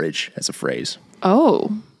took umbrage as a phrase.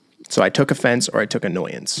 Oh. So I took offense or I took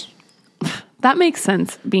annoyance. That makes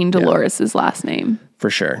sense, being Dolores' last name. For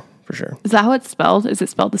sure. Is that how it's spelled? Is it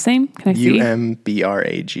spelled the same? Can I see?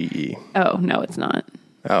 Umbrage. Oh, no, it's not.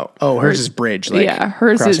 Oh, hers is bridge. Like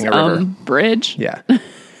hers is bridge. Yeah.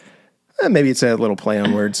 Maybe it's a little play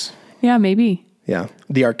on words. Yeah, maybe. Yeah.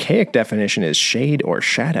 The archaic definition is shade or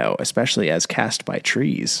shadow, especially as cast by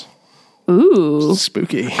trees. Ooh.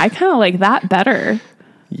 Spooky. I kind of like that better.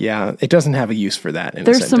 Yeah, it doesn't have a use for that in a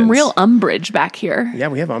There's sentence. some real umbrage back here. Yeah,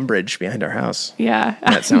 we have umbrage behind our house. Yeah.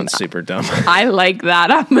 That sounds super dumb. I like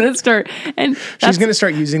that. I'm going to start. And she's going to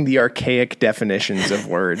start using the archaic definitions of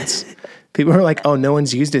words. People are like, oh, no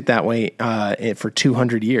one's used it that way for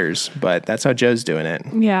 200 years, but that's how Joe's doing it.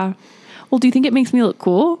 Yeah. Well, do you think it makes me look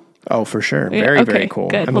cool? Oh, for sure. Very, very cool.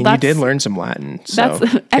 Good. I mean, you did learn some Latin, so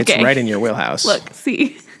it's right in your wheelhouse. Look,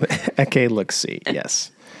 see. Ecce, look, see.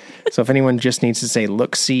 Yes. So if anyone just needs to say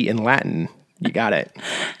look, see in Latin, you got it.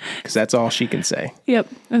 Because that's all she can say. Yep.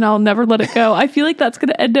 And I'll never let it go. I feel like that's going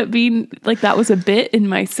to end up being like that was a bit in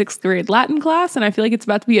my 6th grade Latin class. And I feel like it's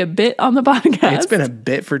about to be a bit on the podcast. It's been a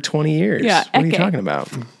bit for 20 years. Yeah. What are you talking about?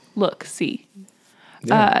 Look, see.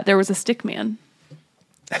 Yeah. There was a stick man.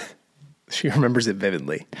 She remembers it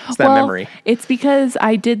vividly. It's that memory. It's because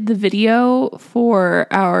I did the video for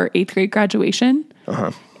our 8th grade graduation.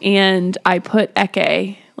 And I put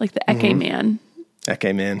Ecce, like the Ecce man,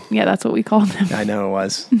 Eke Man. Yeah, that's what we called him. I know it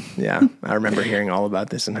was. Yeah. I remember hearing all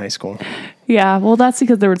about this in high school. Yeah, well, that's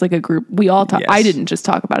because there was like a group. We all talked. Yes. I didn't just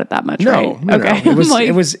talk about it that much, No, right? no, okay. no.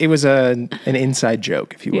 It was an inside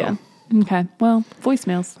joke, if you will. Yeah. Okay. Well,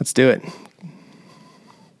 voicemails. Let's do it.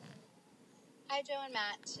 Hi, Joe and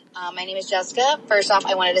Matt. My name is Jessica. First off,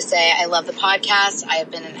 I wanted to say I love the podcast. I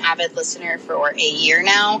have been an avid listener for a year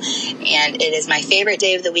now, and it is my favorite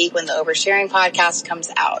day of the week when the Oversharing podcast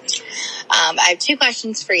comes out. I have 2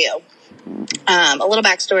 questions for you. A little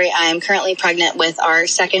backstory. I am currently pregnant with our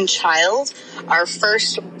second child, our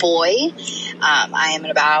first boy. I am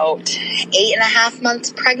about 8.5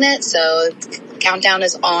 months pregnant, so countdown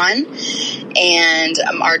is on. And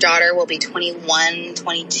our daughter will be 21,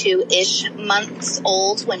 22-ish months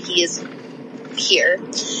old when he is here.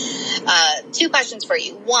 2 questions for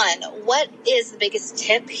you. 1, what is the biggest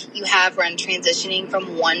tip you have when transitioning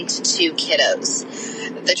from 1 to 2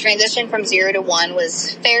 kiddos? The transition from 0 to 1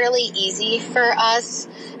 was fairly easy for us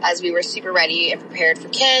as we were super ready and prepared for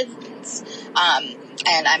kids.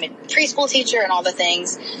 And I'm a preschool teacher and all the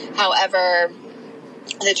things. However,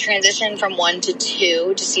 the transition from 1 to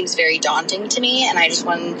 2 just seems very daunting to me. And I just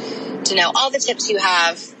wanted to know all the tips you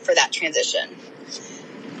have for that transition.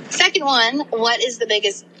 Second one, what is the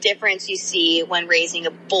biggest difference you see when raising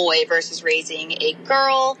a boy versus raising a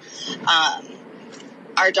girl?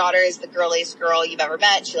 Our daughter is the girliest girl you've ever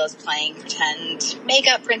met. She loves playing pretend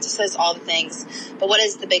makeup princesses, all the things. But what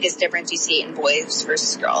is the biggest difference you see in boys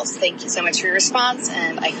versus girls? Thank you so much for your response,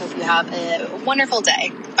 and I hope you have a wonderful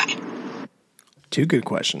day. Bye. 2 good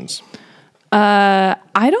questions. I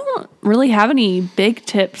don't really have any big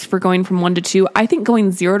tips for going from 1 to 2. I think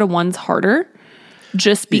going 0 to 1's harder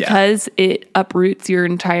just because it uproots your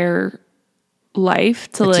entire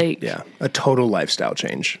life to a total lifestyle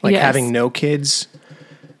change. Like having no kids.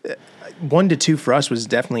 1 to 2 for us was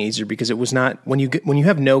definitely easier because it was not when you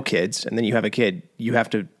have no kids and then you have a kid, you have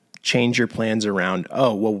to change your plans around.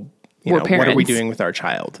 Oh, well, what are we doing with our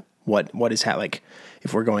child? What is like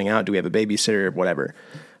if we're going out, do we have a babysitter, whatever?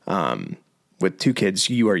 With 2 kids,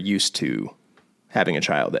 you are used to having a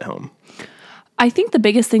child at home. I think the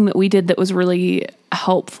biggest thing that we did that was really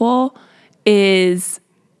helpful is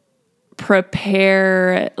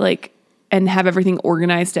prepare and have everything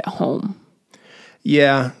organized at home.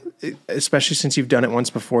 Yeah, especially since you've done it once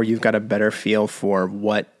before, you've got a better feel for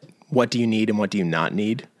what do you need and what do you not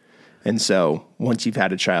need. And so once you've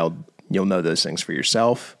had a child, you'll know those things for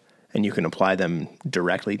yourself and you can apply them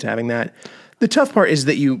directly to having that. The tough part is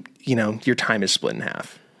that your time is split in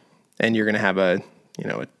half and you're going to have a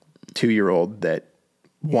 2-year-old that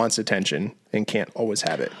wants attention and can't always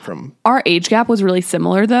have it from. Our age gap was really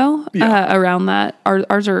similar though, around that.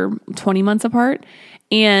 Ours are 20 months apart.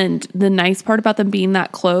 And the nice part about them being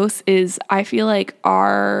that close is I feel like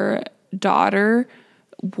our daughter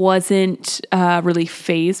wasn't really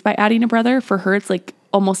fazed by adding a brother. For her, it's like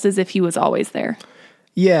almost as if he was always there.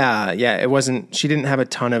 Yeah. It wasn't, she didn't have a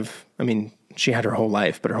ton of, she had her whole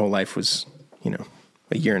life, but her whole life was,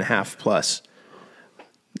 a year and a half plus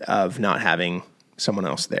of not having someone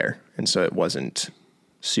else there. And so it wasn't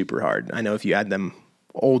super hard. I know if you add them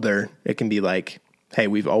older, it can be like, hey,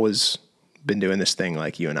 we've always been doing this thing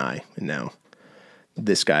like you and I, and now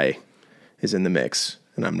this guy is in the mix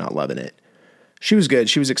and I'm not loving it. She was good.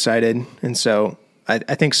 She was excited. And so I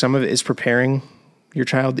think some of it is preparing your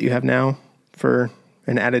child that you have now for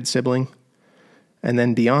an added sibling. And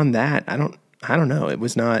then beyond that, I don't know. It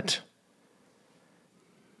was not,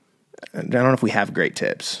 I don't know if we have great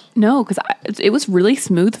tips. No, because it was really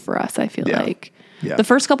smooth for us, I feel like. Yeah. The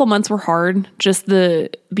first couple months were hard, just the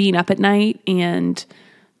being up at night and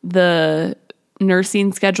the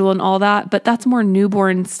nursing schedule and all that, but that's more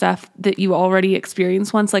newborn stuff that you already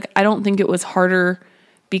experienced once. I don't think it was harder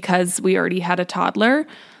because we already had a toddler.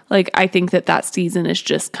 I think that season is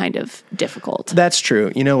just kind of difficult. That's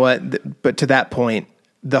true. You know what? But to that point,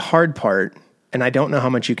 the hard part, and I don't know how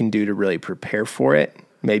much you can do to really prepare for it.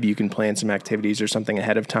 Maybe you can plan some activities or something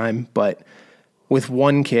ahead of time, but with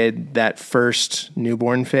 1 kid, that first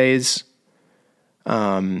newborn phase,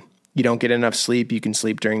 you don't get enough sleep. You can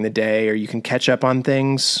sleep during the day or you can catch up on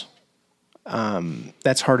things.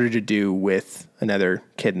 That's harder to do with another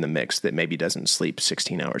kid in the mix that maybe doesn't sleep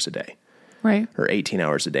 16 hours a day. Right. Or 18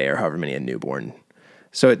 hours a day or however many a newborn.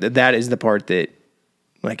 So that is the part that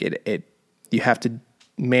you have to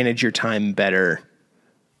manage your time better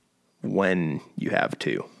when you have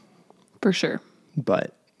 2. For sure.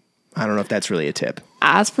 But I don't know if that's really a tip.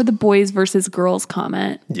 As for the boys versus girls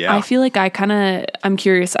comment, I feel like I'm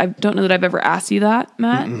curious. I don't know that I've ever asked you that,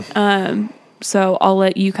 Matt. So I'll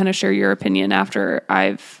let you kind of share your opinion after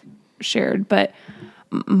I've shared. But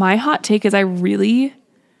my hot take is I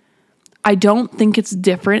don't think it's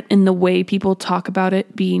different in the way people talk about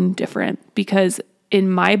it being different, because in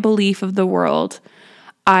my belief of the world,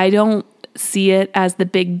 I don't see it as the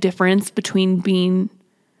big difference between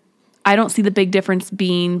I don't see the big difference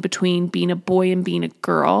being between being a boy and being a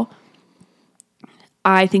girl.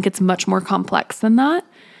 I think it's much more complex than that.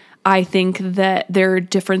 I think that there are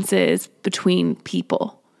differences between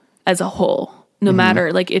people as a whole, no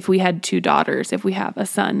matter, like, if we had two daughters, if we have a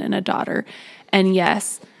son and a daughter. And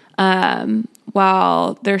yes,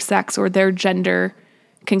 while their sex or their gender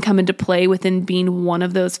can come into play within being one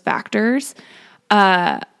of those factors,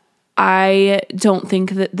 I don't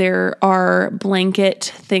think that there are blanket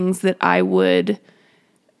things that I would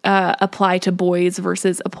apply to boys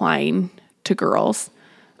versus applying to girls.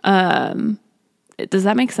 Does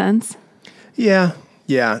that make sense? Yeah.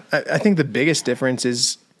 I think the biggest difference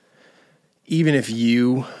is, even if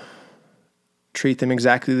you treat them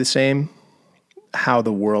exactly the same, how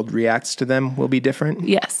the world reacts to them will be different.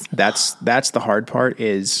 Yes. That's the hard part,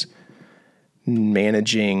 is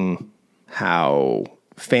managing how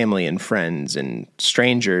family and friends and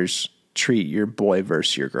strangers treat your boy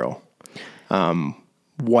versus your girl.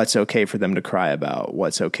 What's okay for them to cry about,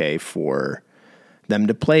 what's okay for them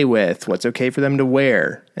to play with, what's okay for them to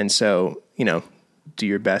wear. And so, do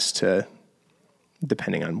your best to,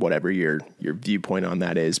 depending on whatever your viewpoint on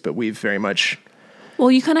that is, but we've very much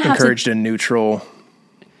you kind of encouraged a neutral.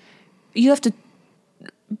 You have to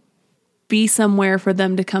be somewhere for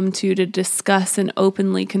them to come to discuss and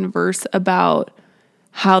openly converse about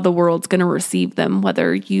how the world's going to receive them,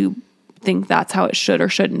 whether you think that's how it should or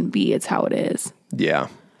shouldn't be. It's how it is. Yeah.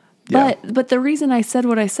 But the reason I said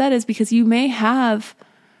what I said is because you may have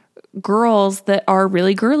girls that are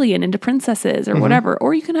really girly and into princesses or whatever,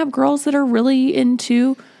 or you can have girls that are really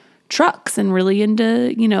into trucks and really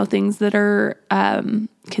into, things that are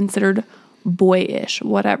considered boyish,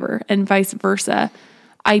 whatever, and vice versa.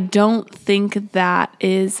 I don't think that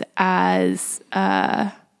is as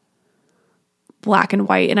black and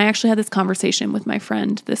white. And I actually had this conversation with my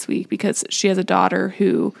friend this week because she has a daughter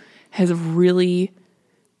who has really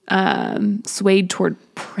swayed toward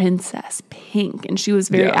princess pink, and she was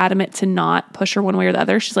very adamant to not push her one way or the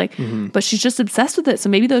other. She's like, but she's just obsessed with it, so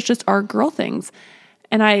maybe those just are girl things.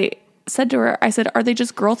 And I said to her, are they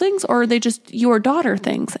just girl things, or are they just your daughter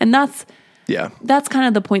things? And that's kind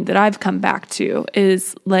of the point that I've come back to,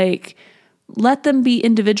 is like, let them be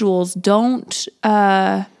individuals. Don't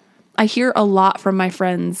I hear a lot from my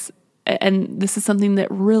friends, and this is something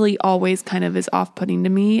that really always kind of is off-putting to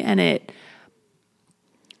me, and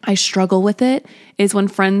I struggle with it, is when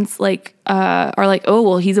friends are like, oh,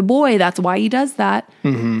 well, he's a boy, that's why he does that.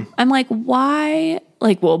 I'm like, why?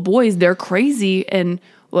 Like, well, boys, they're crazy, and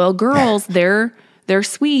well, girls, they're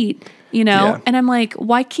sweet, And I'm like,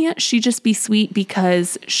 why can't she just be sweet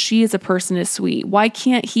because she as a person is sweet? Why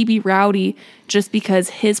can't he be rowdy just because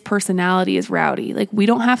his personality is rowdy? Like, we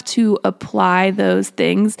don't have to apply those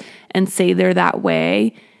things and say they're that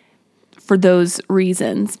way for those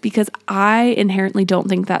reasons, because I inherently don't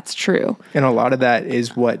think that's true. And a lot of that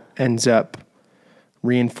is what ends up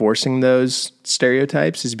reinforcing those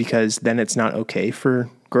stereotypes, is because then it's not okay for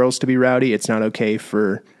girls to be rowdy. It's not okay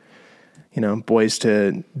for, boys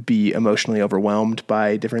to be emotionally overwhelmed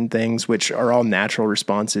by different things, which are all natural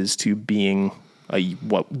responses to being a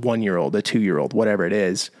 1-year-old, a 2-year-old, whatever it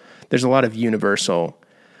is. There's a lot of universal,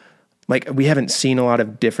 we haven't seen a lot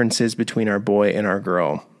of differences between our boy and our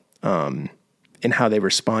girl. In how they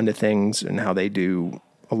respond to things and how they do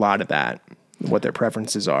a lot of that, what their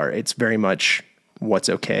preferences are. It's very much what's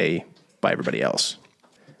okay by everybody else.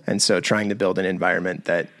 And so trying to build an environment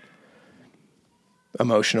that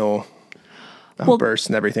emotional outbursts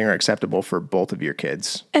and everything are acceptable for both of your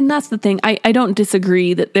kids. And that's the thing. I don't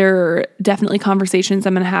disagree that there are definitely conversations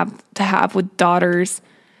I'm going to have with daughters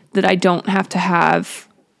that I don't have to have,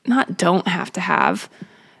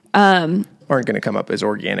 aren't going to come up as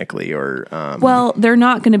organically, or well, they're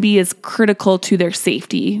not going to be as critical to their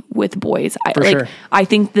safety with boys. Sure. I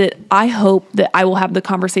think that I hope that I will have the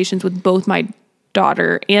conversations with both my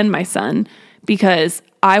daughter and my son, because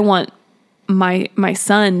I want my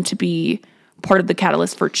son to be part of the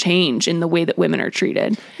catalyst for change in the way that women are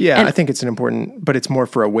treated. Yeah, and I think it's but it's more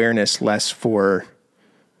for awareness, less for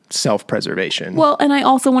self-preservation. Well, and I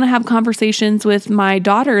also want to have conversations with my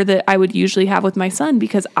daughter that I would usually have with my son,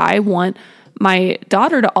 because I want my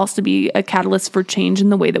daughter to also be a catalyst for change in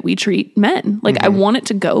the way that we treat men. I want it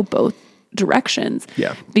to go both directions.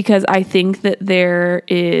 Yeah. Because I think that there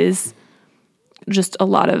is just a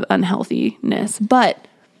lot of unhealthiness. But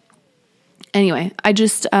anyway, I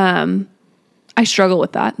just, I struggle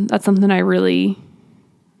with that. That's something I really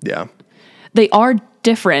Yeah. They are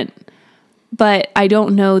different, but I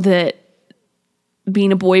don't know that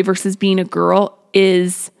being a boy versus being a girl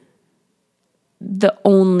is the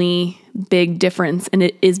only big difference, and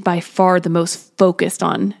it is by far the most focused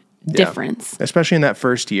on difference. Especially in that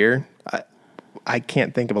first year, I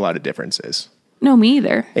can't think of a lot of differences. No, me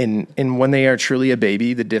either. And when they are truly a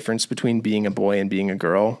baby, the difference between being a boy and being a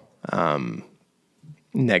girl,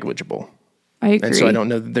 negligible. I agree. And so I don't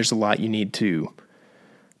know that there's a lot you need to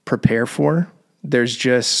prepare for. There's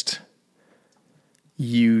just,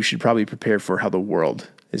 you should probably prepare for how the world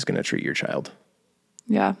is going to treat your child.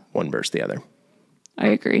 Yeah. One versus the other. I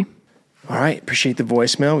agree. All right. Appreciate the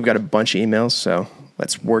voicemail. We've got a bunch of emails, so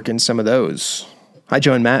let's work in some of those. Hi,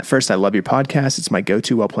 Joe and Matt. First, I love your podcast. It's my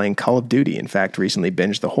go-to while playing Call of Duty. In fact, recently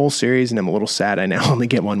binged the whole series, and I'm a little sad I now only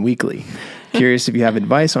get one weekly. Curious if you have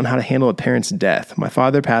advice on how to handle a parent's death. My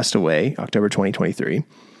father passed away October 2023, and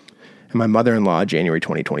my mother-in-law January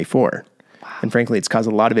 2024. Wow. And frankly, it's caused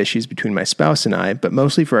a lot of issues between my spouse and I, but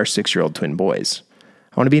mostly for our 6-year-old twin boys.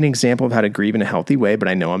 I want to be an example of how to grieve in a healthy way, but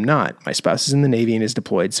I know I'm not. My spouse is in the Navy and is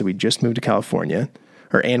deployed, so we just moved to California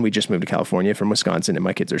from Wisconsin, and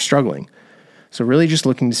my kids are struggling. So really just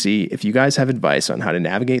looking to see if you guys have advice on how to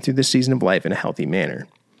navigate through this season of life in a healthy manner.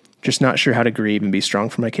 Just not sure how to grieve and be strong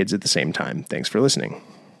for my kids at the same time. Thanks for listening.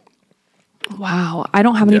 Wow. I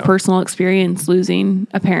don't have any personal experience losing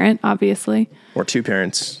a parent, obviously. Or two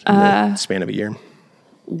parents in the span of a year.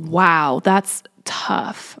 Wow. That's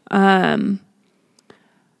tough. I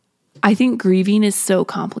think grieving is so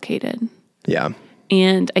complicated. Yeah.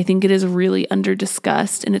 And I think it is really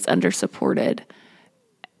under-discussed and it's under-supported.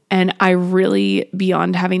 And I really,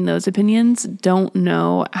 beyond having those opinions, don't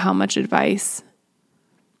know how much advice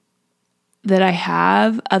that I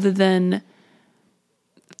have other than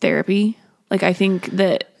therapy. Like, I think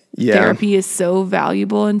that therapy is so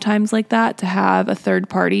valuable in times like that, to have a third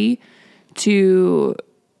party to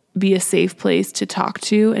be a safe place to talk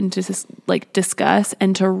to and to just, like, discuss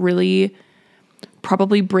and to really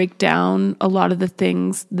probably break down a lot of the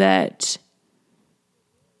things that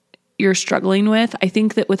you're struggling with. I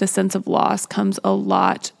think that with a sense of loss comes a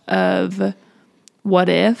lot of what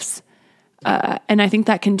ifs. And I think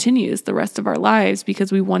that continues the rest of our lives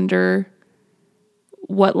because we wonder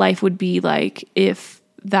what life would be like if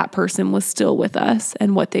that person was still with us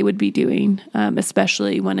and what they would be doing,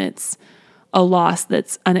 especially when it's a loss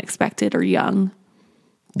that's unexpected or young.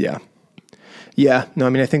 Yeah. Yeah. No, I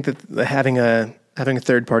mean, I think that having a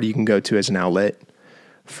third party you can go to as an outlet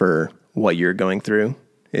for what you're going through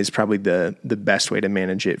is probably the best way to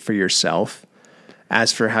manage it for yourself.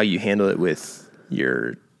 As for how you handle it with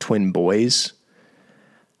your twin boys,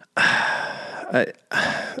 I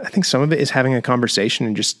think some of it is having a conversation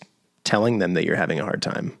and just telling them that you're having a hard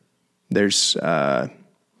time. I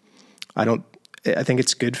think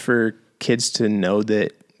it's good for kids to know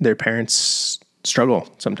that their parents struggle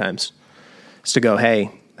sometimes. It's to go,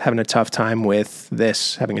 hey, having a tough time with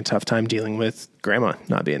this, having a tough time dealing with grandma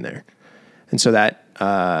not being there. And so that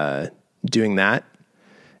doing that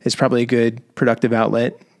is probably a good productive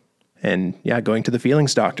outlet. And going to the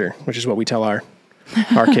feelings doctor, which is what we tell our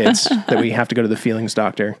kids, that we have to go to the feelings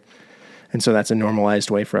doctor. And so that's a normalized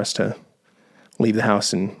way for us to leave the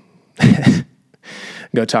house and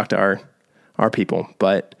go talk to our people.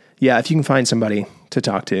 But if you can find somebody to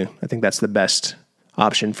talk to, I think that's the best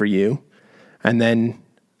option for you. And then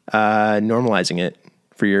normalizing it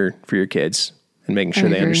for your kids and making sure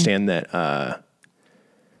they understand that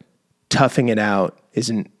toughing it out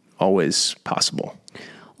isn't always possible.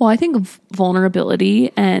 Well, I think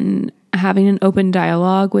vulnerability and having an open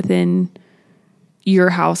dialogue within your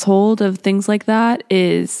household of things like that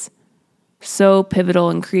is so pivotal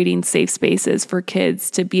in creating safe spaces for kids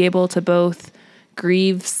to be able to both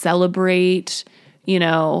grieve, celebrate,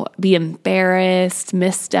 be embarrassed,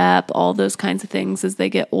 misstep, all those kinds of things as they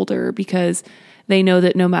get older, because they know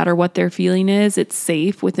that no matter what their feeling is, it's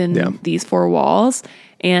safe within these four walls,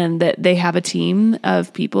 and that they have a team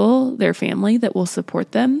of people, their family, that will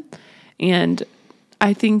support them. And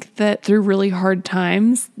I think that through really hard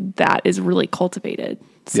times, that is really cultivated.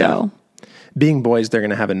 So being boys, they're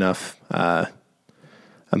going to have enough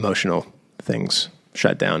emotional things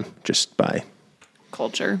shut down just by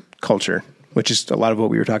culture, which is a lot of what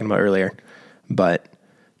we were talking about earlier. But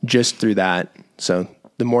just through that, so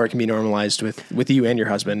the more it can be normalized with you and your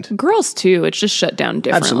husband. Girls too, it's just shut down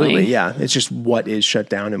differently. Absolutely, yeah. It's just what is shut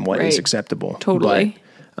down and what is acceptable. Totally.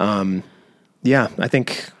 But, I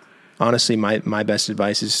think honestly my best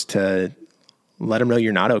advice is to let them know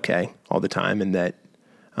you're not okay all the time and that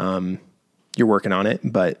you're working on it,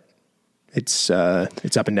 but it's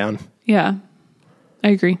up and down. Yeah, I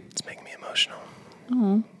agree. It's making me emotional.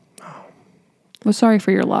 Oh. Well, sorry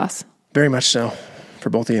for your loss. Very much so for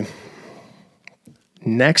both of you.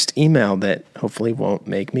 Next email that hopefully won't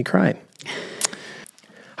make me cry.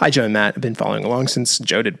 Hi, Joe and Matt. I've been following along since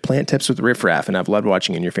Joe did plant tips with Riff Raff, and I've loved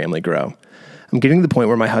watching you and your family grow. I'm getting to the point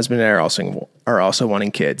where my husband and I are also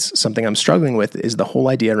wanting kids. Something I'm struggling with is the whole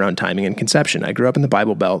idea around timing and conception. I grew up in the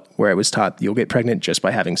Bible Belt where I was taught you'll get pregnant just by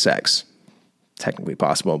having sex. Technically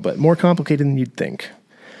possible, but more complicated than you'd think.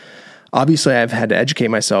 Obviously, I've had to educate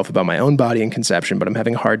myself about my own body and conception, but I'm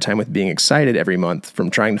having a hard time with being excited every month from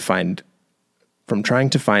trying to find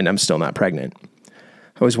I'm still not pregnant.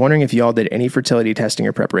 I was wondering if y'all did any fertility testing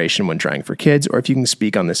or preparation when trying for kids, or if you can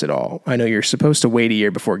speak on this at all. I know you're supposed to wait a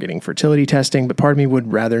year before getting fertility testing, but part of me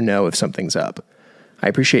would rather know if something's up. I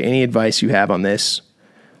appreciate any advice you have on this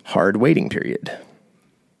hard waiting period.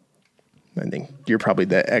 I think you're probably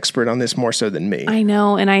the expert on this more so than me. I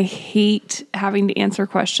know, and I hate having to answer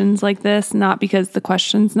questions like this, not because the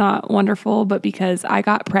question's not wonderful, but because I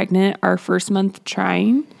got pregnant our first month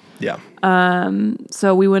trying. Yeah.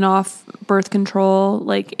 So we went off birth control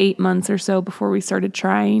like 8 months or so before we started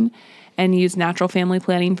trying and used natural family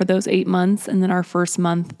planning for those 8 months. And then our first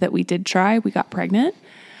month that we did try, we got pregnant.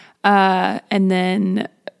 And then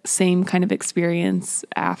same kind of experience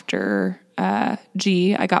after, I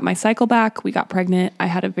got my cycle back. We got pregnant. I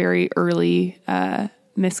had a very early,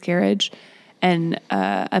 miscarriage. And,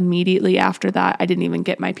 immediately after that, I didn't even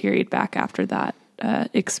get my period back after that.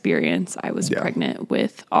 Experience. I was pregnant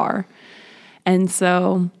with R. And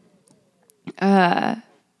so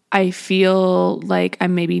I feel like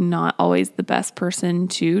I'm maybe not always the best person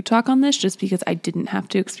to talk on this just because I didn't have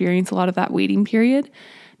to experience a lot of that waiting period.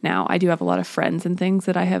 Now, I do have a lot of friends and things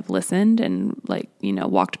that I have listened and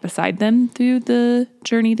walked beside them through the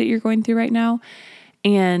journey that you're going through right now.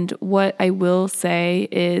 And what I will say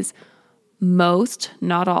is most,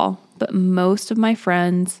 not all, but most of my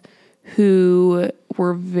friends who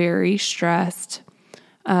were very stressed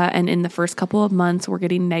and in the first couple of months were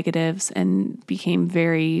getting negatives and became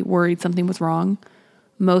very worried something was wrong.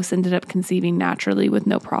 Most ended up conceiving naturally with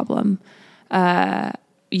no problem,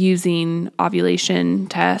 using ovulation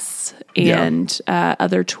tests and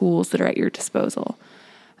other tools that are at your disposal.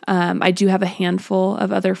 I do have a handful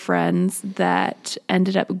of other friends that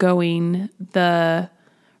ended up going the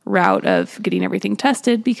route of getting everything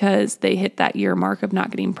tested because they hit that year mark of not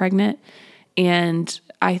getting pregnant. And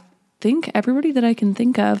I think everybody that I can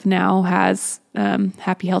think of now has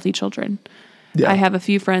happy, healthy children. Yeah. I have a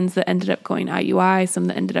few friends that ended up going IUI, some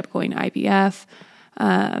that ended up going IVF.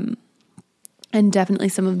 And definitely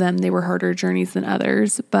some of them, they were harder journeys than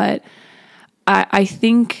others. But I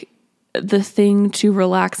think the thing to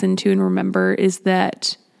relax into and remember is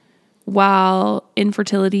that while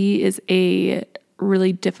infertility is a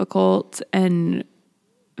really difficult and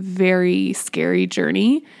very scary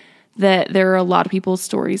journey, that there are a lot of people's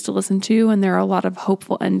stories to listen to and there are a lot of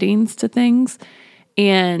hopeful endings to things,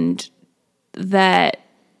 and that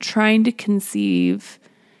trying to conceive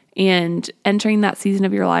and entering that season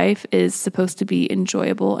of your life is supposed to be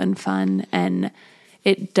enjoyable and fun, and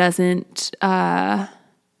it doesn't, I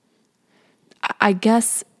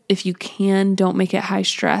guess if you can, don't make it high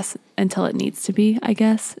stress until it needs to be, I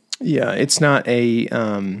guess. Yeah, it's not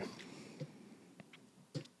an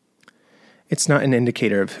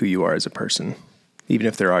indicator of who you are as a person, even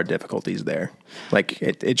if there are difficulties there. Like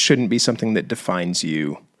it shouldn't be something that defines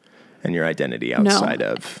you and your identity outside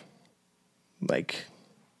of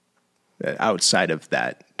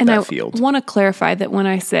that field. I want to clarify that when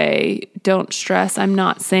I say don't stress, I'm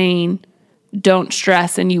not saying don't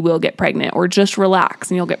stress and you will get pregnant, or just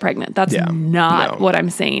relax and you'll get pregnant. That's not what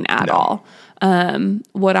I'm saying at all.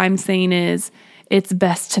 What I'm saying is it's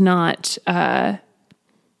best to not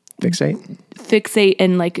fixate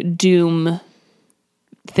and doom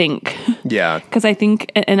think. Yeah. Because I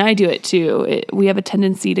think, and I do it too, we have a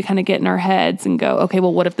tendency to kind of get in our heads and go, okay,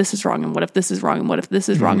 well, what if this is wrong? And what if this is wrong? And what if this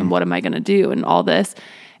is wrong? And what am I going to do? And all this.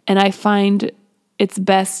 And I find it's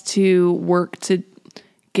best to work to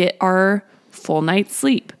get our full night's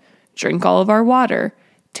sleep, drink all of our water,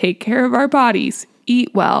 take care of our bodies,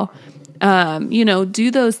 eat well,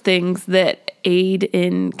 do those things that aid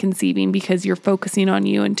in conceiving because you're focusing on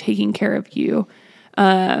you and taking care of you.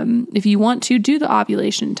 If you want to, do the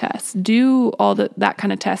ovulation test, do all that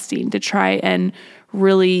kind of testing to try and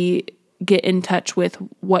really get in touch with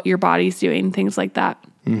what your body's doing, things like that.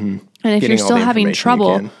 Mm-hmm. And if you're still having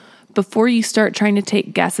trouble, before you start trying to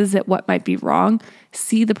take guesses at what might be wrong,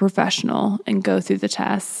 see the professional and go through the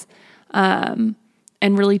tests, and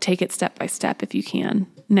really take it step by step if you can.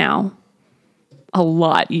 Now, a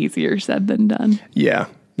lot easier said than done. Yeah.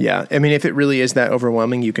 Yeah. I mean, if it really is that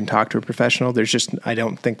overwhelming, you can talk to a professional. I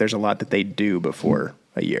don't think there's a lot that they do before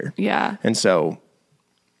a year. Yeah. And so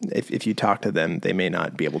if you talk to them, they may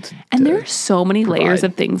not be able to. And there are so many layers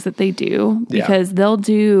of things that they do because they'll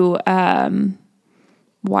do,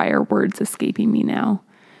 why are words escaping me now?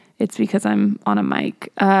 It's because I'm on a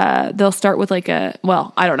mic. They'll start with I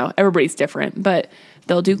don't know. Everybody's different, but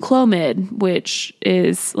they'll do Clomid, which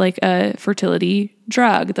is like a fertility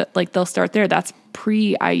drug that they'll start there. That's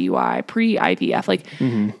pre-IUI,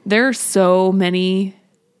 pre-IVF. There are so many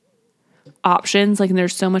options. And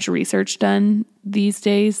there's so much research done these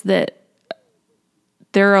days that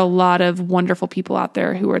there are a lot of wonderful people out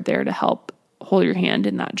there who are there to help hold your hand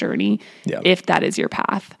in that journey if that is your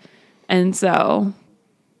path. And so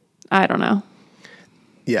I don't know.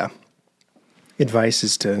 Yeah. Advice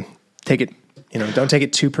is to take it, don't take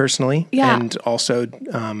it too personally. Yeah. And also,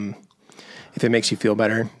 if it makes you feel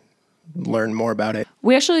better, learn more about it.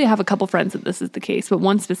 We actually have a couple friends that this is the case, but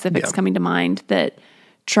one specific is coming to mind that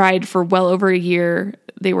tried for well over a year.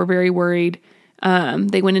 They were very worried.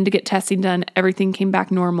 They went in to get testing done. Everything came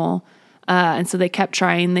back normal. And so they kept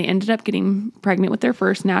trying. They ended up getting pregnant with their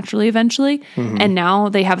first naturally eventually. And now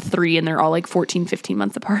they have 3 and they're all 14, 15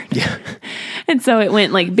 months apart. Yeah. And so it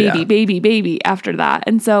went baby after that.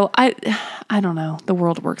 And so I don't know. The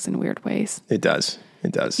world works in weird ways. It does.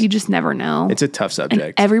 You just never know. It's a tough subject.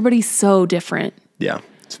 And everybody's so different. Yeah.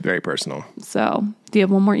 It's very personal. So do you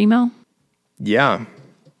have one more email? Yeah.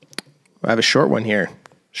 I have a short one here.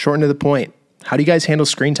 Short and to the point. How do you guys handle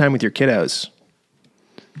screen time with your kiddos?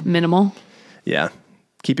 Minimal. Yeah.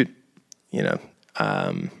 Keep it,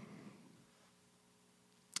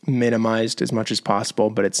 minimized as much as possible,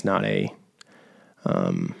 but it's not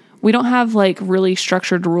we don't have really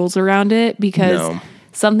structured rules around it because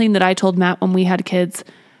something that I told Matt when we had kids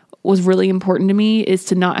was really important to me is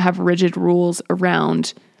to not have rigid rules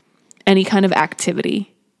around any kind of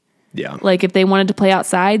activity. Yeah. If they wanted to play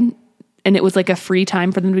outside and it was a free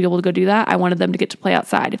time for them to be able to go do that, I wanted them to get to play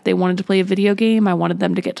outside. If they wanted to play a video game, I wanted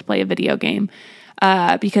them to get to play a video game.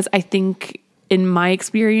 Because I think in my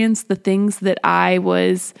experience, the things that I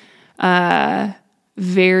was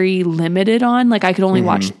very limited on, I could only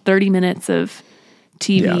watch 30 minutes of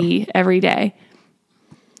TV every day.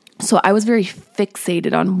 So I was very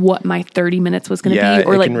fixated on what my 30 minutes was going to be,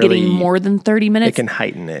 or getting more than 30 minutes. It can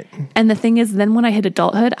heighten it. And the thing is, then when I hit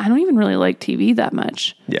adulthood, I don't even really like TV that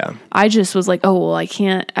much. Yeah. I just was I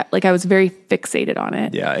can't, I was very fixated on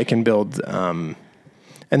it. Yeah. It can build, and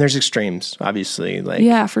there's extremes, obviously.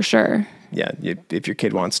 Yeah, for sure. Yeah. If your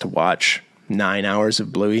kid wants to watch 9 hours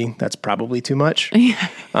of Bluey, that's probably too much.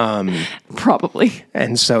 Probably.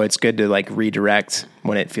 And so it's good to redirect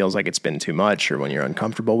when it feels like it's been too much or when you're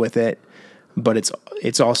uncomfortable with it. But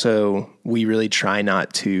it's also, we really try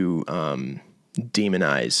not to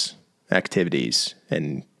demonize activities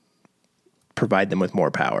and provide them with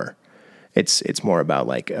more power. It's more about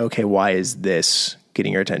okay, why is this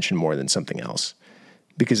getting your attention more than something else?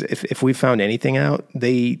 Because if we found anything out,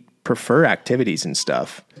 they prefer activities and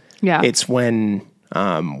stuff. Yeah. It's when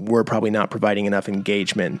we're probably not providing enough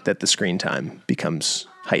engagement that the screen time becomes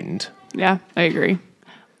heightened. Yeah, I agree.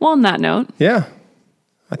 Well, on that note. Yeah.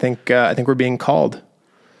 I think we're being called.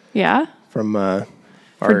 Yeah. From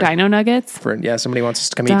for Dino Nuggets. Somebody wants us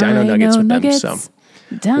to come eat Dino Nuggets with them. So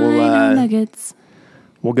Dino Nuggets.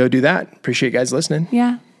 We'll go do that. Appreciate you guys listening.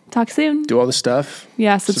 Yeah. Talk soon. Do all the stuff.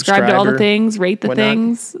 Yeah. Subscribe to all the things. Rate the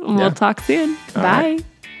things. We'll talk soon. Bye. Right.